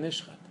Shalei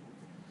Nishchat.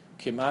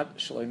 Kimat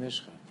Shalei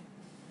Nishchat.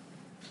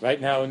 Right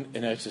now in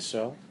Eretz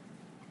Yisrael,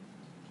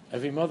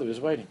 every mother is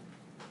waiting,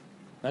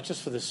 not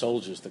just for the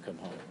soldiers to come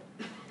home.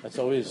 That's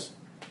always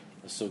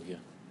a sugya.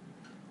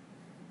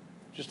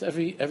 Just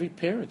every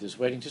parent is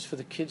waiting just for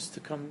the kids to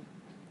come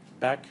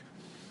back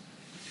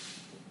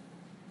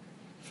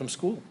from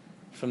school,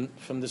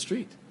 from the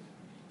street.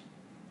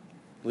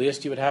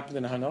 Last year, what happened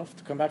in Hanof,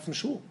 to come back from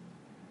shul.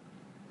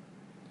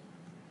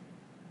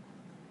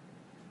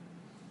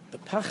 The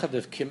pachad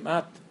of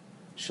Kimat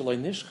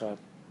Shalei Nishchat,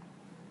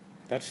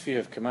 that fear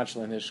of Kimat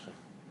Shalei Nishchat,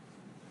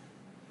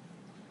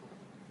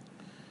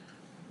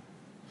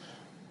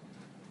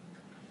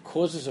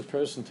 causes a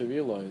person to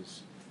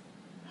realize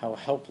how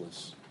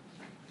helpless,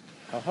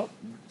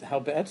 how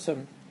bad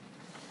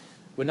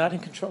we're not in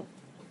control.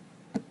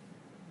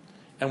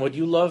 And what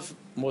you love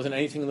more than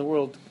anything in the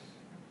world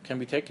can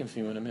be taken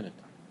from you in a minute.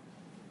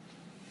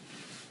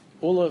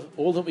 All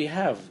that we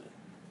have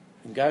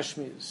in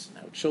Gashmis,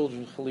 our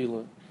children,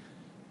 Chalila,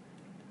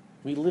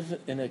 we live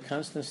in a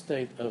constant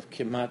state of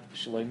Kimat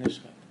Shalei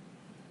Nishchat.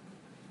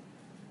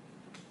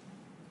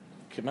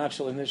 Kimat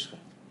Shalei Nishchat.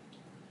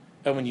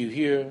 And when you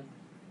hear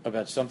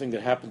about something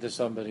that happened to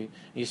somebody, and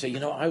you say,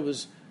 I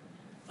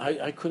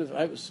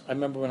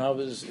remember when I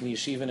was in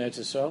Yeshiva in Eretz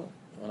Yisrael,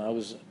 when I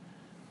was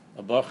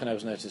a Bach and I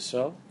was in Eretz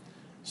Yisrael,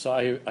 so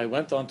I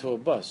went onto a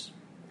bus.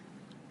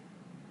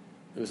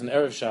 It was an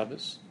Erev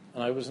Shabbos,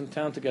 and I was in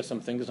town to get some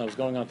things, and I was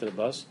going onto the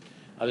bus.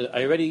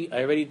 I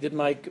already did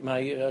my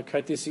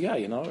Kartisiya,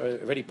 I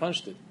already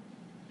punched it.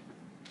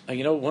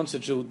 And once a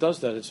Jew does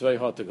that, it's very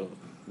hard to go,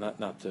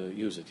 not to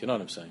use it, you know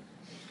what I'm saying?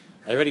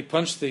 I already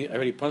punched the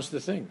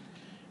thing.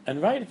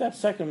 And right at that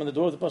second, when the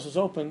door of the bus was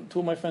open, two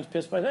of my friends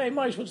pissed by, "Hey,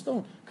 Maish, what's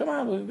doing? Come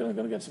on, we're going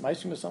to get some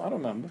ice cream or something." I don't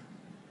remember.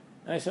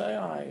 And I said,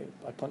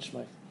 I punched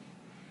my...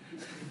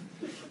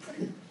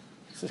 He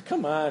says,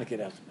 "Come on, get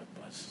out of the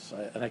bus."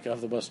 And I got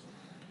off the bus.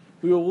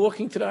 We were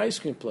walking to the ice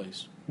cream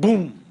place.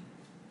 Boom!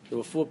 There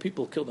were 4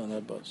 people killed on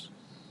that bus.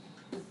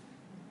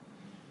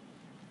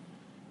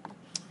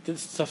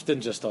 This stuff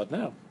didn't just start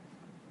now.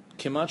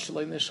 Kimat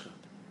Shalei Nishchat.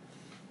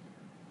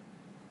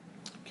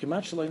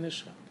 Kimat Shalei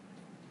Nishchat.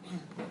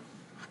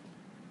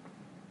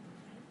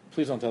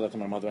 Please don't tell that to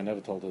my mother. I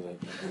never told her that.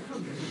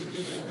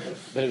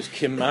 But it was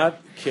Kimat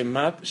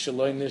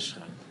Shalei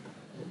Nishchat.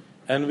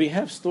 And we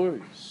have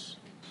stories.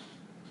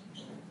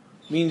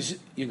 Means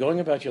you're going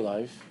about your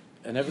life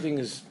and everything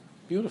is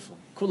beautiful.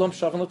 Kulam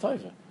Shavan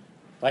L'Taiva.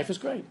 Life is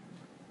great.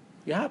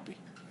 You're happy.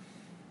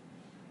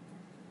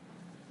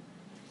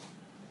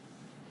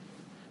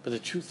 But the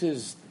truth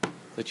is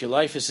that your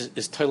life is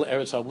Toila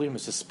Eretz Hablim,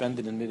 is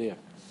suspended in midair.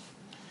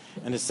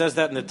 And it says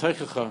that in the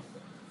Teichacha.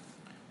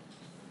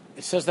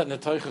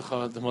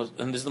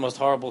 And this is the most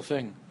horrible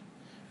thing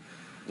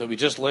that we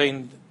just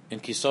learned in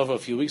Kisova a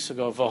few weeks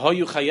ago.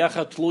 V'hoyu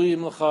chayacha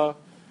tluyim lecha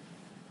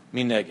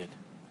mineged.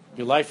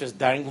 Your life is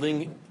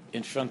dangling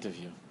in front of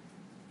you.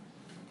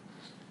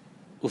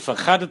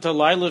 Ufachadet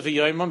halayla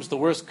v'yoymam is the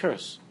worst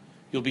curse.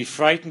 You'll be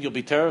frightened, you'll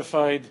be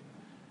terrified,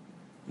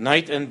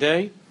 night and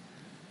day.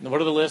 And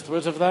what are the last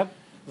words of that?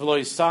 V'lo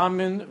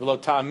yisamin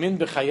v'lo ta'amin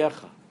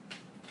b'chayecha.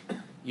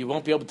 You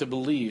won't be able to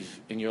believe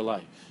in your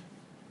life.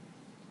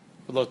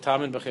 V'lo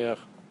ta'amin b'chayecha.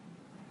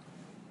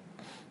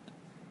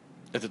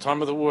 At the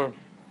time of the war,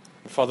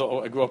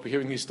 I grew up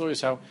hearing these stories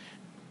how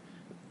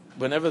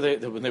when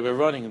they were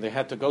running and they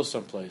had to go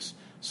someplace,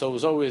 so it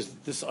was always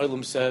this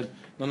Olam said,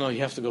 no,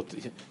 you have to go.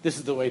 This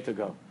is the way to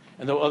go.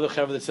 And there were other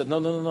chaver that said,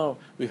 no.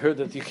 We heard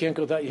that you can't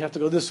go that. You have to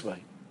go this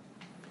way.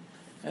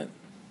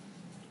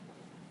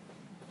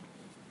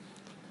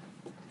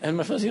 And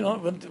my friends,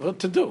 what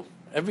to do?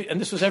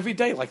 And this was every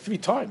day, like 3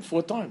 times,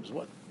 4 times.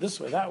 What this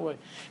way, that way,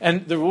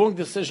 and the wrong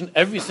decision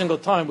every single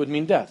time would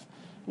mean death.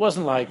 It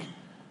wasn't like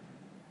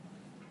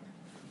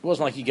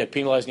you get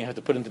penalized and you have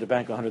to put into the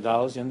bank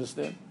 $100. You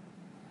understand?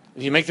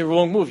 If you make the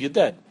wrong move, you're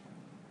dead.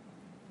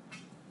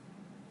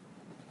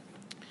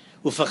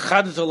 It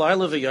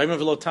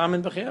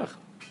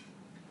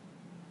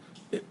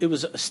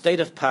was a state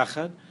of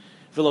pachad.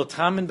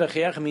 Velotamin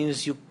b'cheach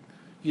means you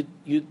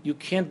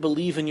can't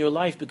believe in your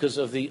life because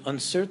of the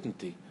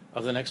uncertainty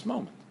of the next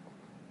moment.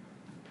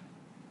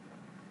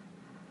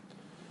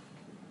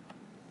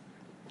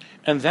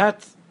 And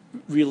that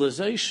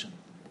realization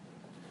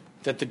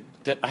that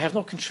I have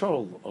no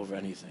control over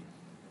anything,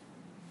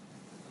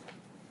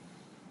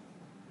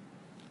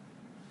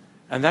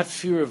 and that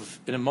fear of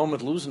in a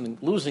moment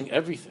losing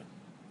everything,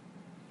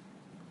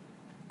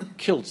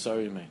 killed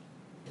Sarah Yemein.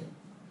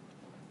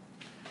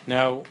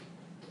 Now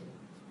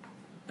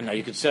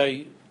you could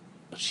say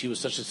she was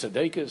such a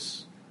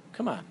tzedekis.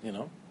 Come on,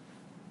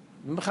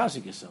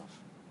 mechazik yourself.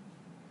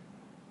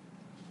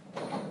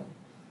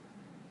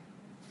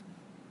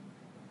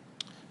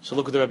 So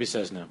look what the Rebbe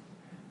says now.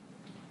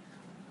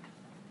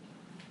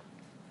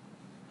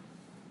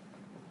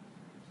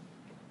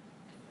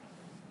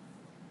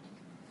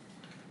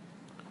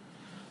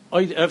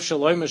 Oid ev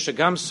shaloim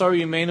shagam Sarah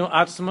Yemeinu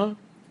atzma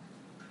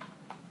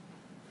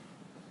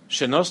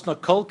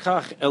shenosna kol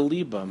kach el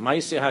liba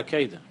ma'aseh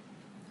hakeda.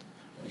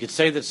 You could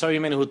say that Sarah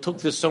Yemeinu, who took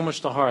this so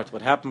much to heart,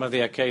 what happened by the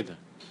Akedah,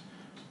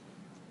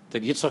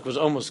 that Yitzchak was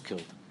almost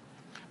killed.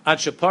 Ad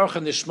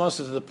sheparcha nishmasa,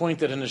 to the point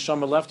that her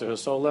neshama left her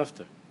soul left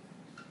her.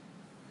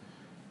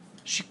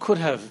 She could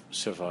have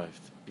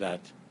survived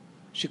that.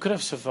 She could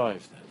have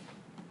survived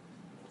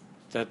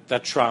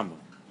that trauma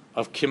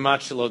of kimat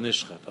shelo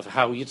nishchat, of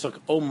how Yitzchak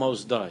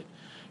almost died.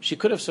 She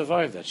could have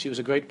survived that. She was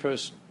a great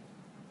person.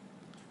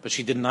 But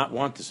she did not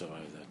want to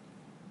survive that.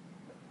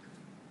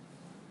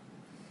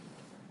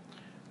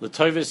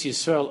 L'toivas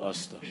Yisrael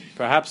asta.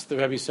 Perhaps the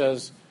Rebbe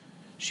says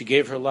she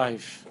gave her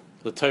life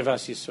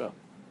l'toivas Yisrael,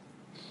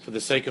 for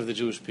the sake of the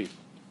Jewish people.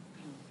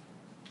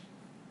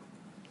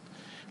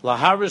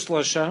 Laharis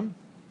l'Hashem,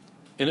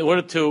 in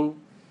order to,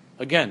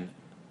 again,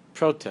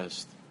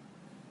 protest,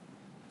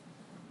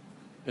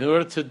 in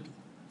order to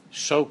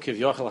show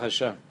kivyochel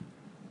Hashem.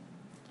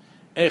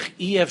 Ech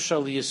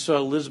efshar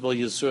Yisrael lizbal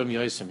Yisurim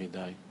yoisem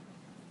hidai.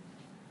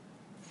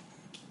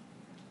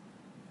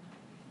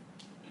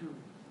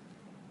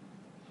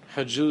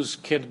 how Jews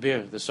can't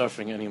bear the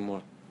suffering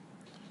anymore.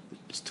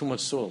 It's too much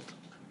salt.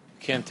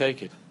 Can't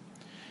take it.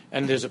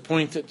 And there's a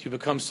point that you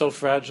become so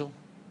fragile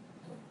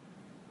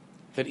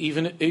that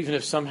even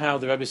if somehow,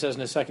 the Rebbe says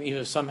in a second,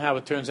 even if somehow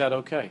it turns out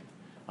okay,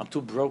 I'm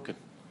too broken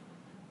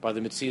by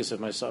the mitzias of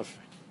my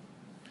suffering.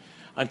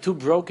 I'm too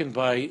broken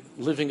by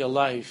living a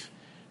life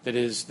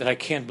that I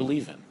can't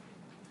believe in.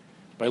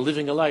 By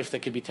living a life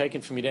that could be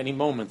taken from me at any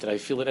moment, that I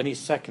feel at any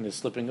second is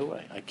slipping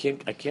away. I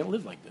can't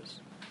live like this.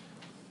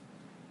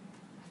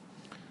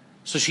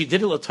 So she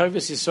did it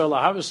l'tovis Yisrael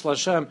lahavas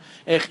l'Hashem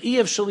ech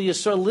iev shel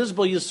Yisrael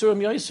lizbol Yisurim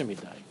yoyser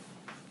midai.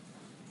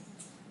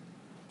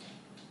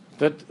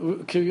 That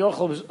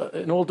Kiriyochel,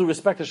 in all due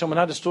respect, Hashem, we're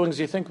not as strong as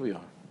you think we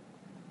are.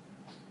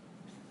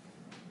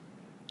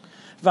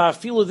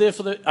 Va'afilu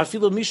therefore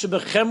afilu misha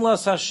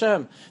bechemlas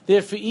Hashem.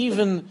 Therefore,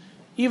 even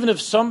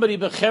if somebody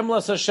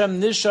bechemlas Hashem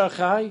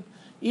nishachai,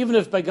 even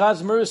if by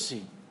God's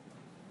mercy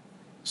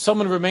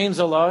someone remains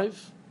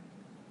alive,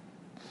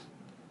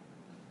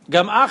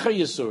 gam achar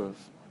Yisurav,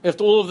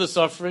 after all of the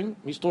suffering,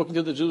 he's talking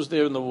to the Jews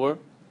there in the war.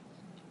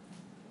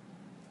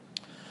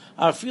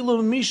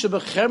 Afilu misha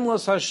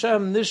bechemlas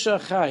Hashem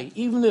nishachai.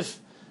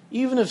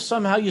 Even if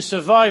somehow you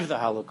survive the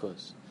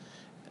Holocaust,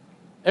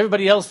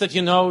 everybody else that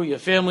you know, your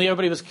family,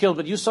 everybody was killed,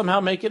 but you somehow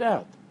make it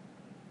out.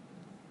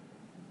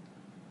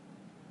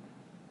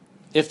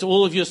 After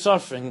all of your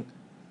suffering,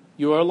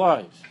 you are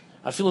alive.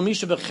 Afilu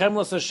misha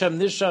bechemlas Hashem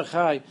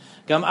nishachai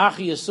gam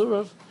achi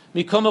Yisurav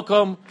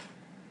mikomakom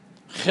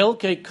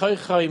chelkei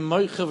koichai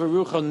moicha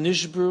v'rucha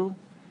nishbru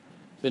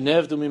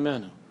v'nevdu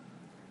mimenu.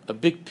 A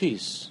big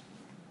piece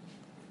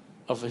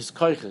of his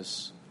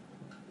koiches,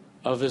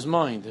 of his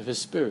mind, of his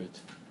spirit,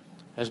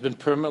 has been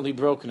permanently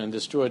broken and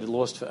destroyed and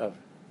lost forever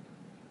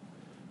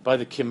by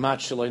the kimat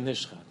shaloi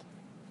nishchat,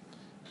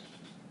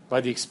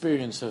 by the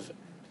experience of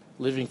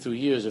living through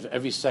years of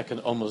every second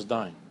almost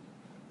dying,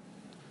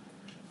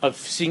 of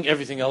seeing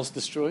everything else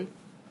destroyed,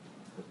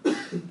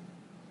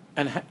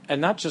 and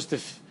not just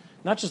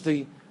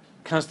the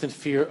constant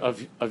fear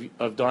of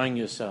dying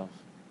yourself,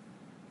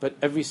 but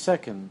every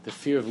second the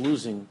fear of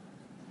losing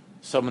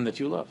someone that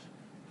you love,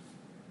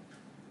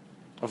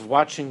 of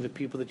watching the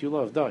people that you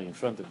love die in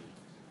front of you.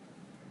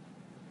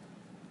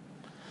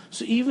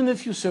 So even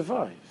if you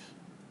survive,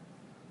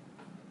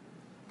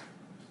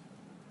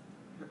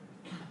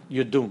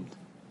 you're doomed.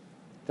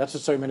 That's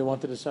what Sarimeni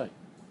wanted to say.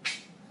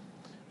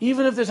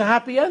 Even if there's a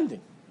happy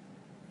ending.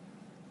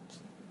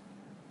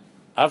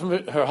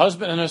 Her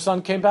husband and her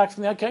son came back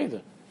from the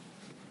Al-Qaeda.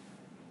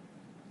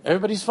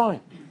 Everybody's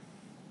fine.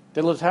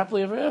 They lived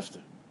happily ever after.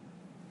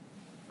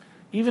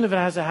 Even if it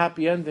has a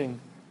happy ending,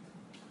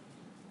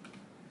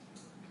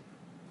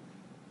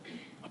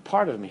 a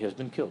part of me has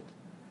been killed.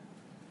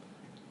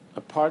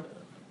 A part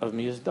of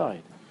me has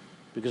died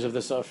because of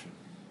the suffering.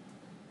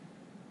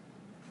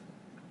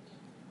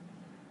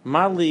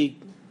 Mali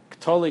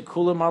ktoli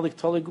kula, mali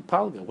ktoli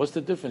gupalga. What's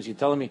the difference? You're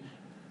telling me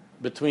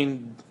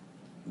between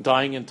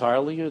dying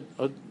entirely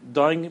or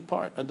dying a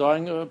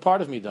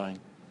part of me dying?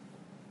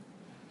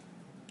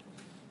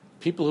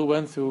 People who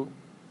went through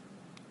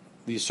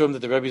the Yisurim that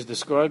the Rebbe is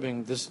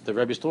describing, the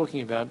Rebbe is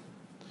talking about,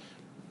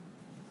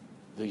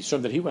 the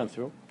Yisurim that he went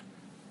through,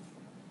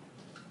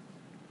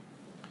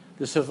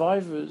 the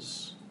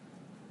survivors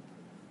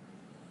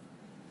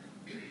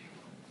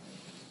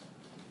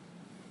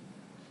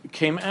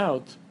came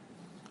out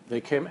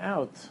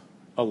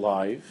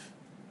alive,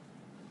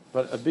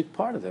 but a big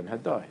part of them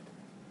had died.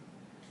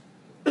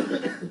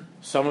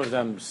 Some of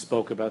them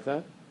spoke about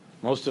that.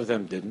 Most of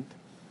them didn't.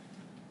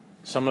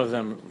 Some of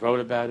them wrote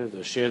about it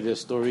or shared their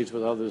stories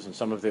with others and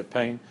some of their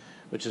pain,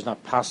 which is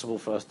not possible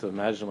for us to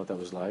imagine what that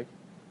was like.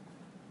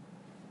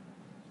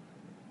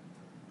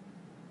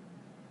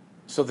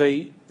 So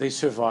they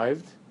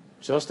survived,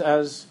 just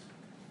as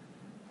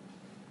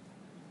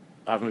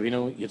Avraham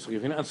Avinu, Yitzchak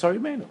Avinu, and Sarah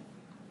Imeinu.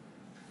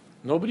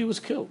 Nobody was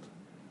killed.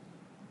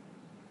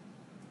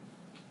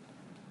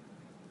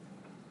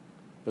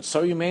 But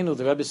Sarah Imeinu,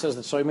 the Rebbe says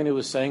that Sarah Imeinu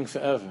was saying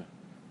forever.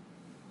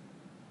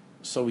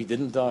 So he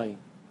didn't die.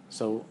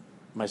 So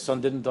my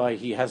son didn't die.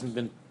 He hasn't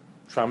been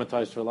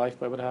traumatized for life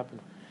by what happened.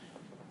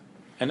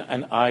 And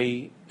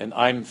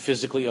I'm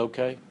physically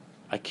okay.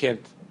 I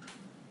can't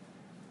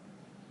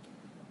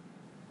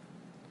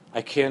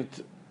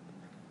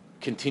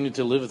continue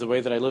to live the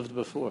way that I lived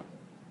before.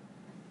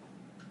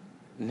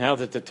 Now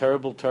that the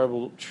terrible,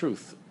 terrible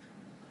truth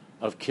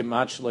of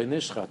Kimat Shaloi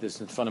Nishchat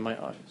is in front of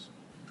my eyes,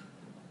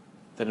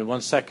 that in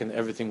 1 second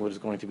everything was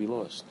going to be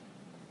lost.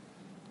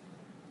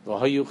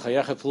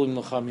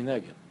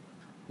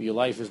 Your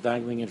life is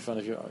dangling in front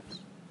of your eyes.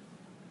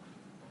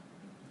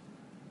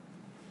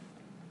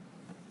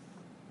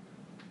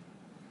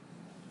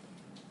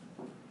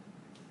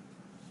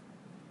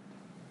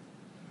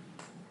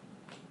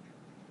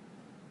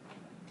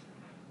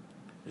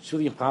 It's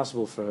really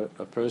impossible for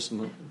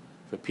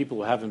for people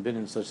who haven't been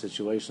in such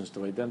situations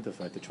to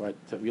identify, to try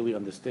to really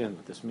understand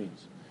what this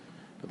means.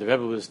 But the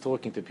Rebbe was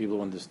talking to people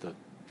who understood.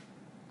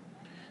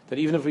 That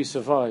even if we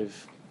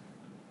survive,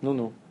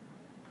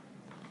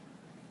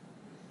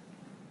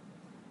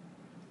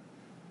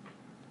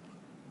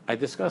 I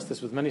discussed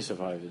this with many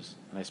survivors,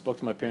 and I spoke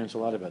to my parents a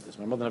lot about this.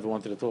 My mother never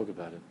wanted to talk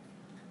about it.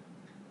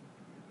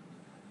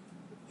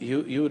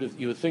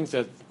 You would think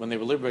that when they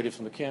were liberated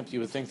from the camp, you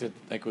would think that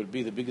that would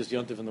be the biggest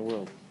yontif in the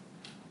world.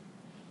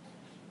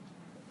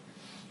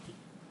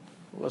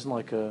 It wasn't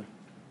like if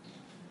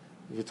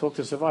you talk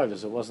to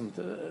survivors, it wasn't.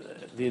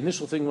 The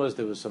initial thing was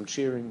there was some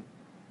cheering.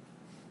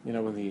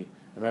 When the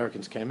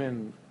Americans came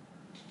in,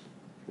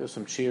 there was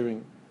some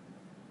cheering.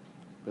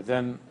 But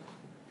then,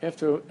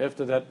 after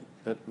that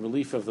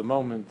relief of the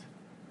moment,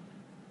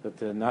 that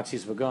the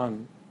Nazis were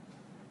gone,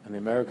 and the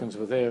Americans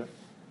were there,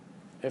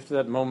 after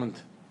that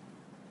moment,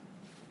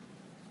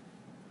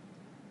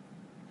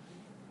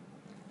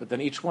 but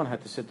then each one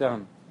had to sit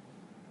down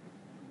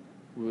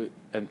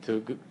and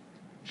to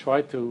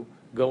try to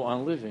go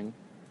on living,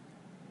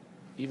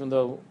 even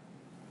though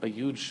a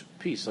huge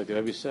piece, like the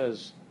Rebbe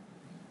says,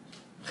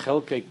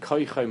 Chelkei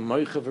koichai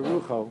moicha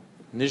v'rucho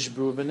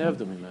nishbru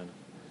b'nevdu mimenu,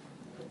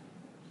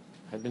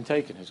 had been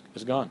taken,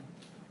 is gone,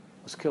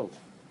 was killed,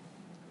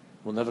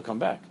 will never come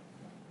back.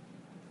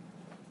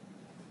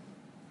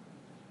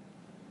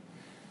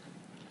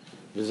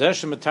 V'zeh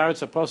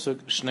shemataretz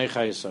hapasuk shnei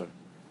chayesar.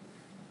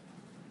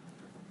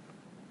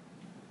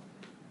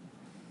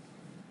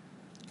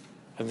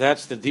 And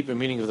that's the deeper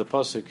meaning of the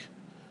pasuk,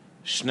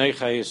 Shnei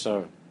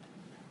Chayesar.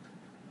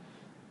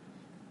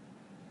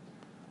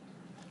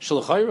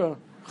 Shalachayra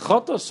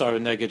Chata Sar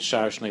Neged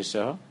Shar Shnei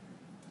Seha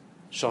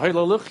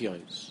Shahayla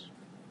Luchyais.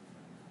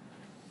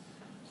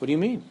 What do you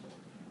mean?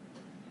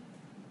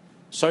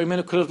 Sorry,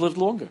 Mena could have lived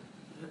longer.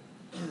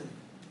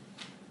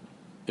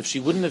 If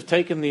she wouldn't have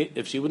taken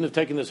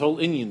this whole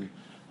inyan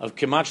of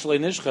Kemat Shlei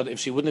Nishchad,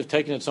 if she wouldn't have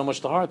taken it so much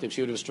to heart, if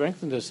she would have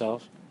strengthened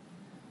herself,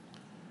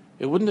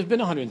 it wouldn't have been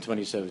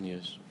 127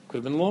 years. It could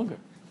have been longer.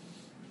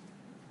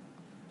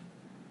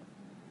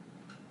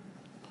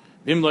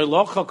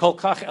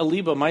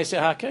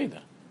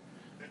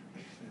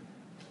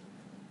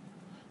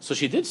 So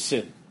she did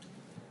sin.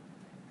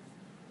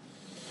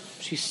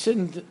 She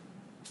sinned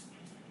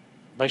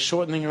by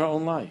shortening her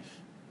own life,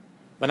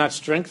 by not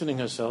strengthening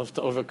herself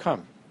to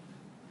overcome.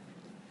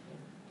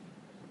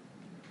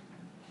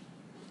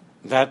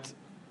 That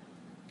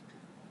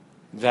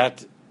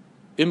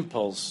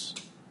impulse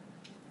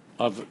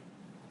of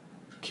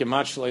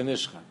Kimat Shlei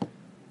Nishcha.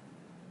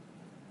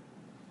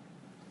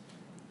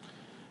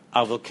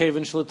 Avol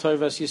Kevin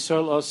Shlotoivas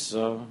Yisrael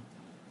also.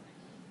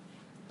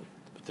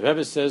 But the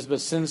Rebbe says,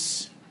 but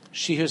since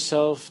she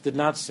herself did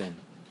not sin,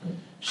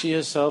 she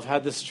herself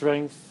had the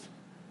strength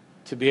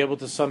to be able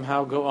to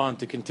somehow go on,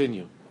 to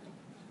continue.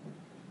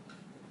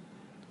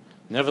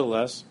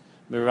 Nevertheless,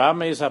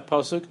 Miramez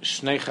HaPasuk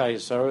Shnei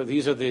Chayesar,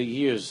 these are the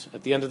years,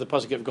 at the end of the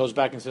Pasuk it goes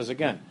back and says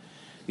again,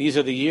 these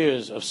are the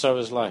years of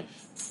Sarah's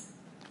life.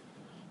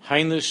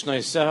 Hainu Shnei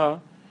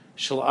Seha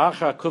Shel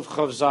Acha Kuf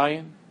Chav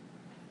Zayin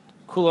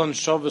Kulon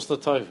Shavus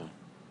L'Toiva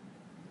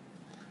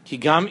Ki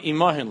Gam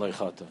Imahin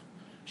Leichata.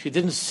 She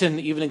didn't sin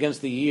even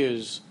against the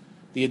years,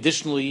 the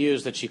additional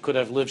years that she could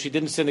have lived. She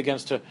didn't sin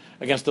against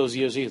those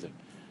years either.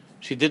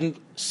 She didn't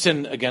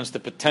sin against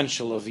the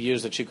potential of the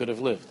years that she could have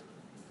lived,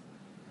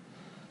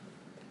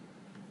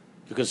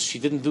 because she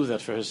didn't do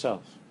that for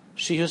herself.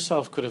 She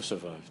herself could have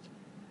survived,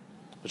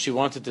 but she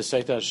wanted to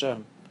say to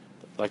Hashem,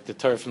 like the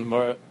Torah from the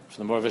Mor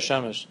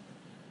V'Shemesh,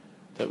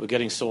 that we're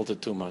getting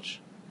salted too much.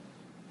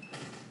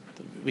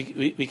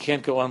 We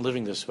can't go on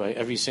living this way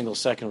every single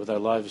second with our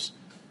lives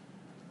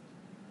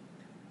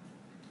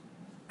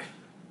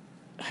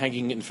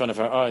hanging in front of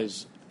our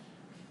eyes,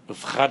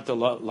 not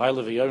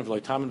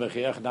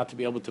to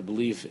be able to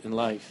believe in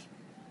life.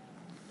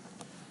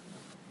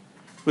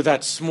 With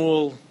that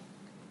small,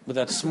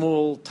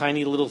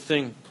 tiny little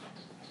thing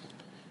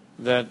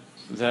that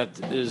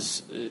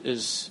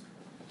is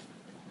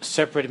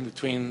separating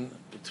between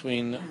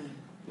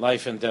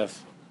life and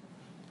death,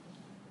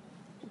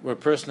 where a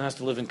person has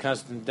to live in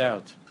constant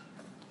doubt.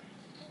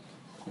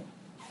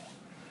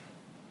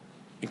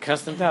 In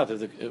constant doubt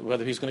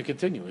whether he's going to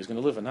continue, he's going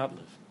to live or not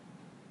live.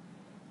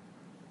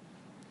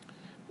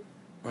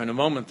 Or in a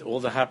moment, all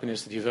the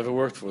happiness that you've ever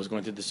worked for is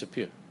going to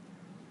disappear.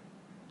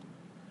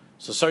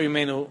 So Sarah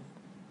Imeinu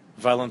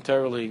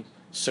voluntarily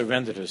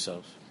surrendered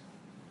herself.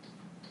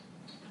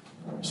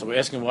 So we're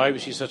asking, why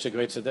was she such a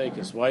great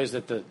tzaddikus? Why is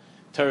it the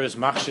Torah is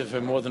machshav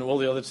her more than all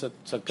the other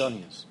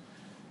tzadkanis?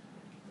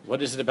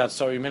 What is it about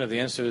Sarah Imeinu?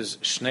 The answer is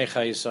Shnei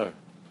Chayesar.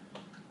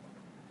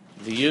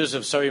 The years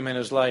of Sarah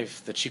Imeinu's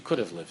life that she could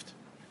have lived,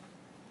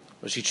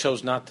 but she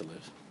chose not to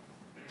live,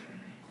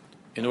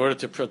 in order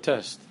to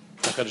protest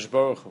HaKadosh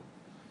Baruch Hu,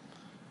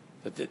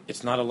 that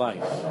it's not a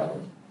life.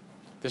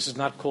 This is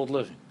not called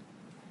living.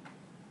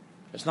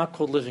 It's not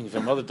called living if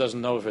a mother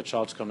doesn't know if her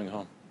child's coming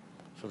home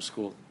from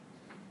school.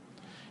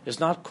 It's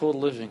not called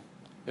living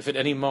if at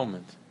any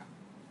moment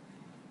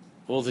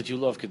all that you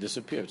love could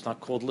disappear. It's not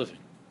called living.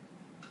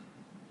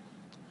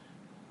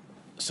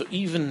 So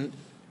even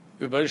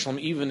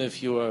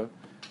if you are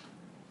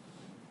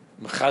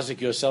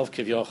mechazik yourself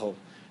kivyochel,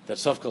 that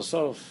sof kol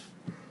sof,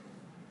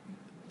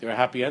 there are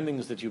happy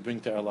endings that you bring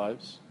to our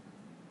lives.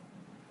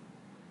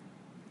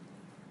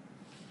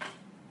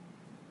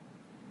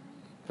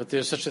 But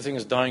there's such a thing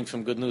as dying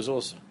from good news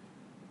also.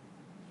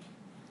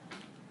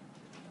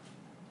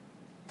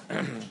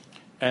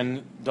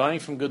 And dying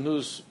from good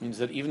news means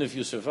that even if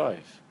you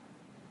survive,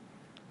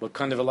 what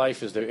kind of a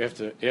life is there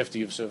after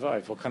you've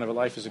survived? What kind of a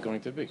life is it going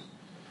to be?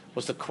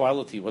 What's the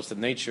quality? What's the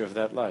nature of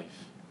that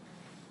life?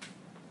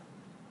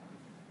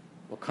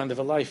 What kind of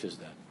a life is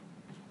that?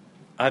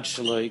 Ad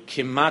shaloi,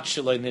 kimat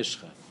shaloi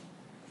nishcha.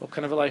 What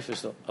kind of a life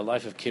is that? A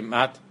life of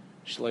kimat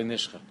shaloi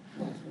nishcha.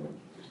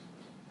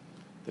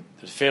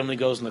 The family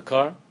goes in the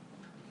car,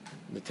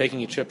 they're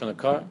taking a trip in a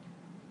car.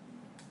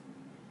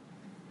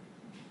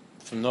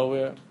 From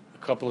nowhere, a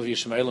couple of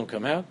Yishmaelim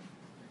come out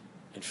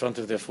in front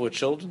of their 4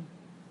 children.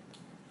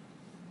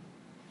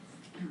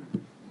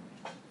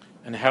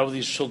 And how are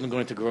these children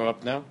going to grow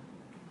up now?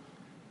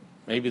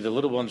 Maybe the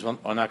little ones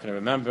are not going to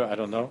remember, I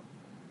don't know.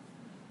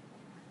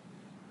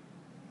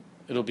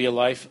 It'll be a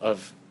life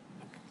of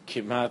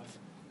kimat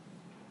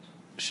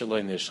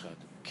shaloi nishchat.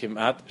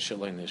 Kimat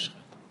shaloi nishchat.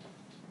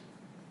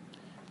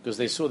 Because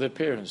they saw their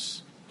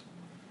parents.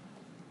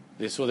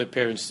 They saw their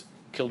parents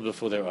killed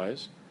before their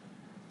eyes.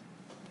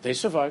 They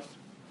survived.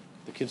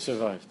 The kids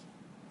survived.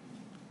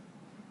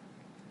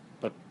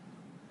 But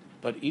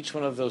each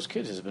one of those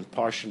kids has been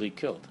partially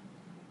killed.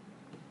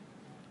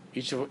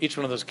 Each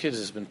one of those kids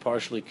has been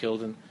partially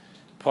killed, and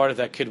part of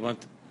that kid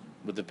went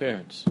with the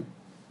parents.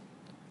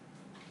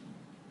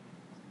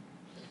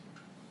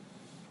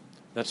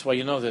 That's why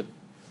you know that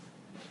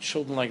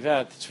children like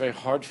that, it's very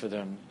hard for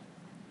them.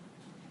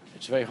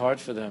 It's very hard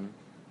for them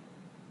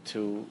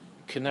to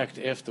connect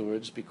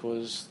afterwards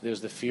because there's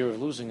the fear of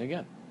losing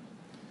again.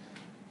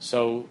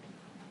 So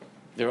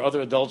there are other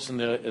adults in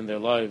their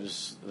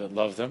lives that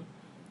love them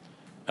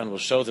and will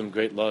show them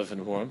great love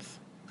and warmth.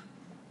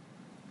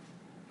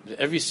 But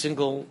every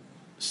single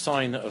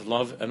sign of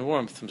love and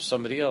warmth from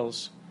somebody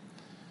else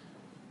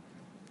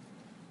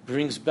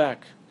brings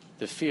back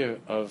the fear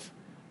of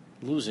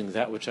losing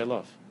that which I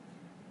love.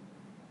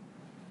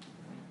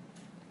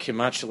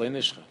 Kimat shalei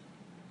nishcha.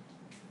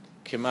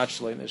 Kimat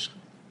shalei nishcha.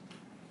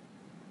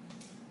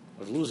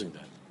 Of losing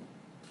that.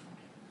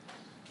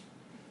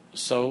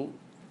 So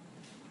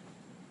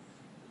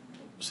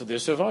they're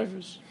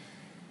survivors.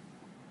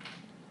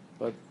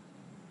 But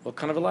what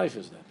kind of a life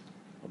is that?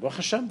 Baruch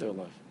Hashem, they're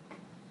alive.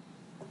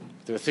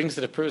 There are things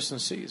that a person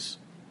sees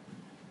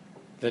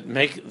that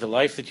make the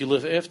life that you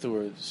live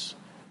afterwards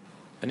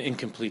an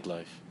incomplete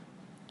life.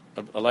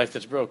 A life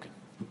that's broken.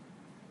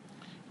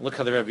 Look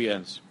how the Rebbe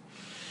ends.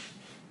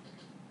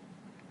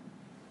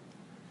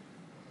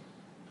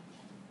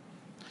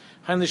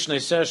 All of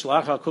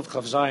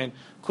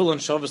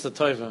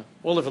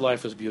her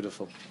life was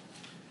beautiful.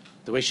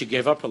 The way she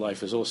gave up her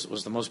life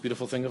was the most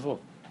beautiful thing of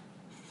all.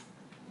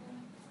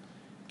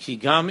 She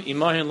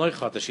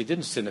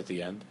didn't sin at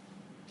the end.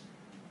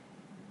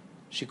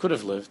 She could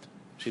have lived.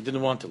 She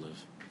didn't want to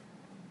live.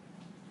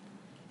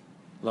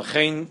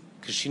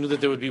 Because she knew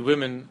that there would be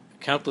women,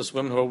 countless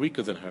women who are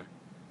weaker than her,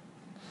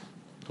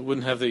 who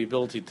wouldn't have the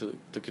ability to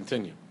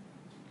continue.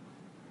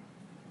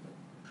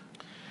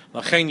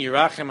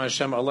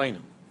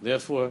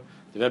 Therefore,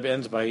 the Rebbe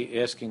ends by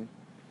asking,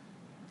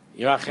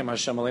 Yirachem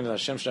Hashem Aleinu,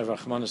 Hashem should have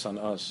Rachmanis on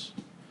us,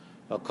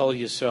 I'll call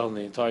Yisrael and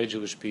the entire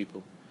Jewish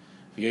people.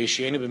 And He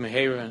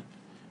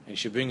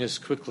should bring us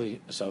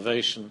quickly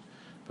salvation,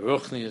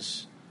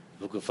 Baruchnius,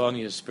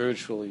 Vukufanius,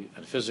 spiritually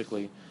and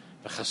physically,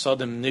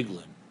 Chasadim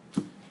Niglin,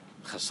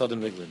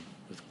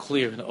 with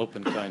clear and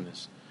open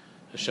kindness.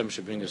 Hashem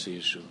should bring us a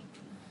Yeshua.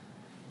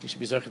 You should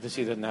be zeichet to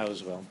see that now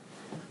as well.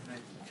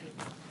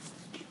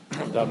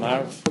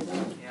 Damar.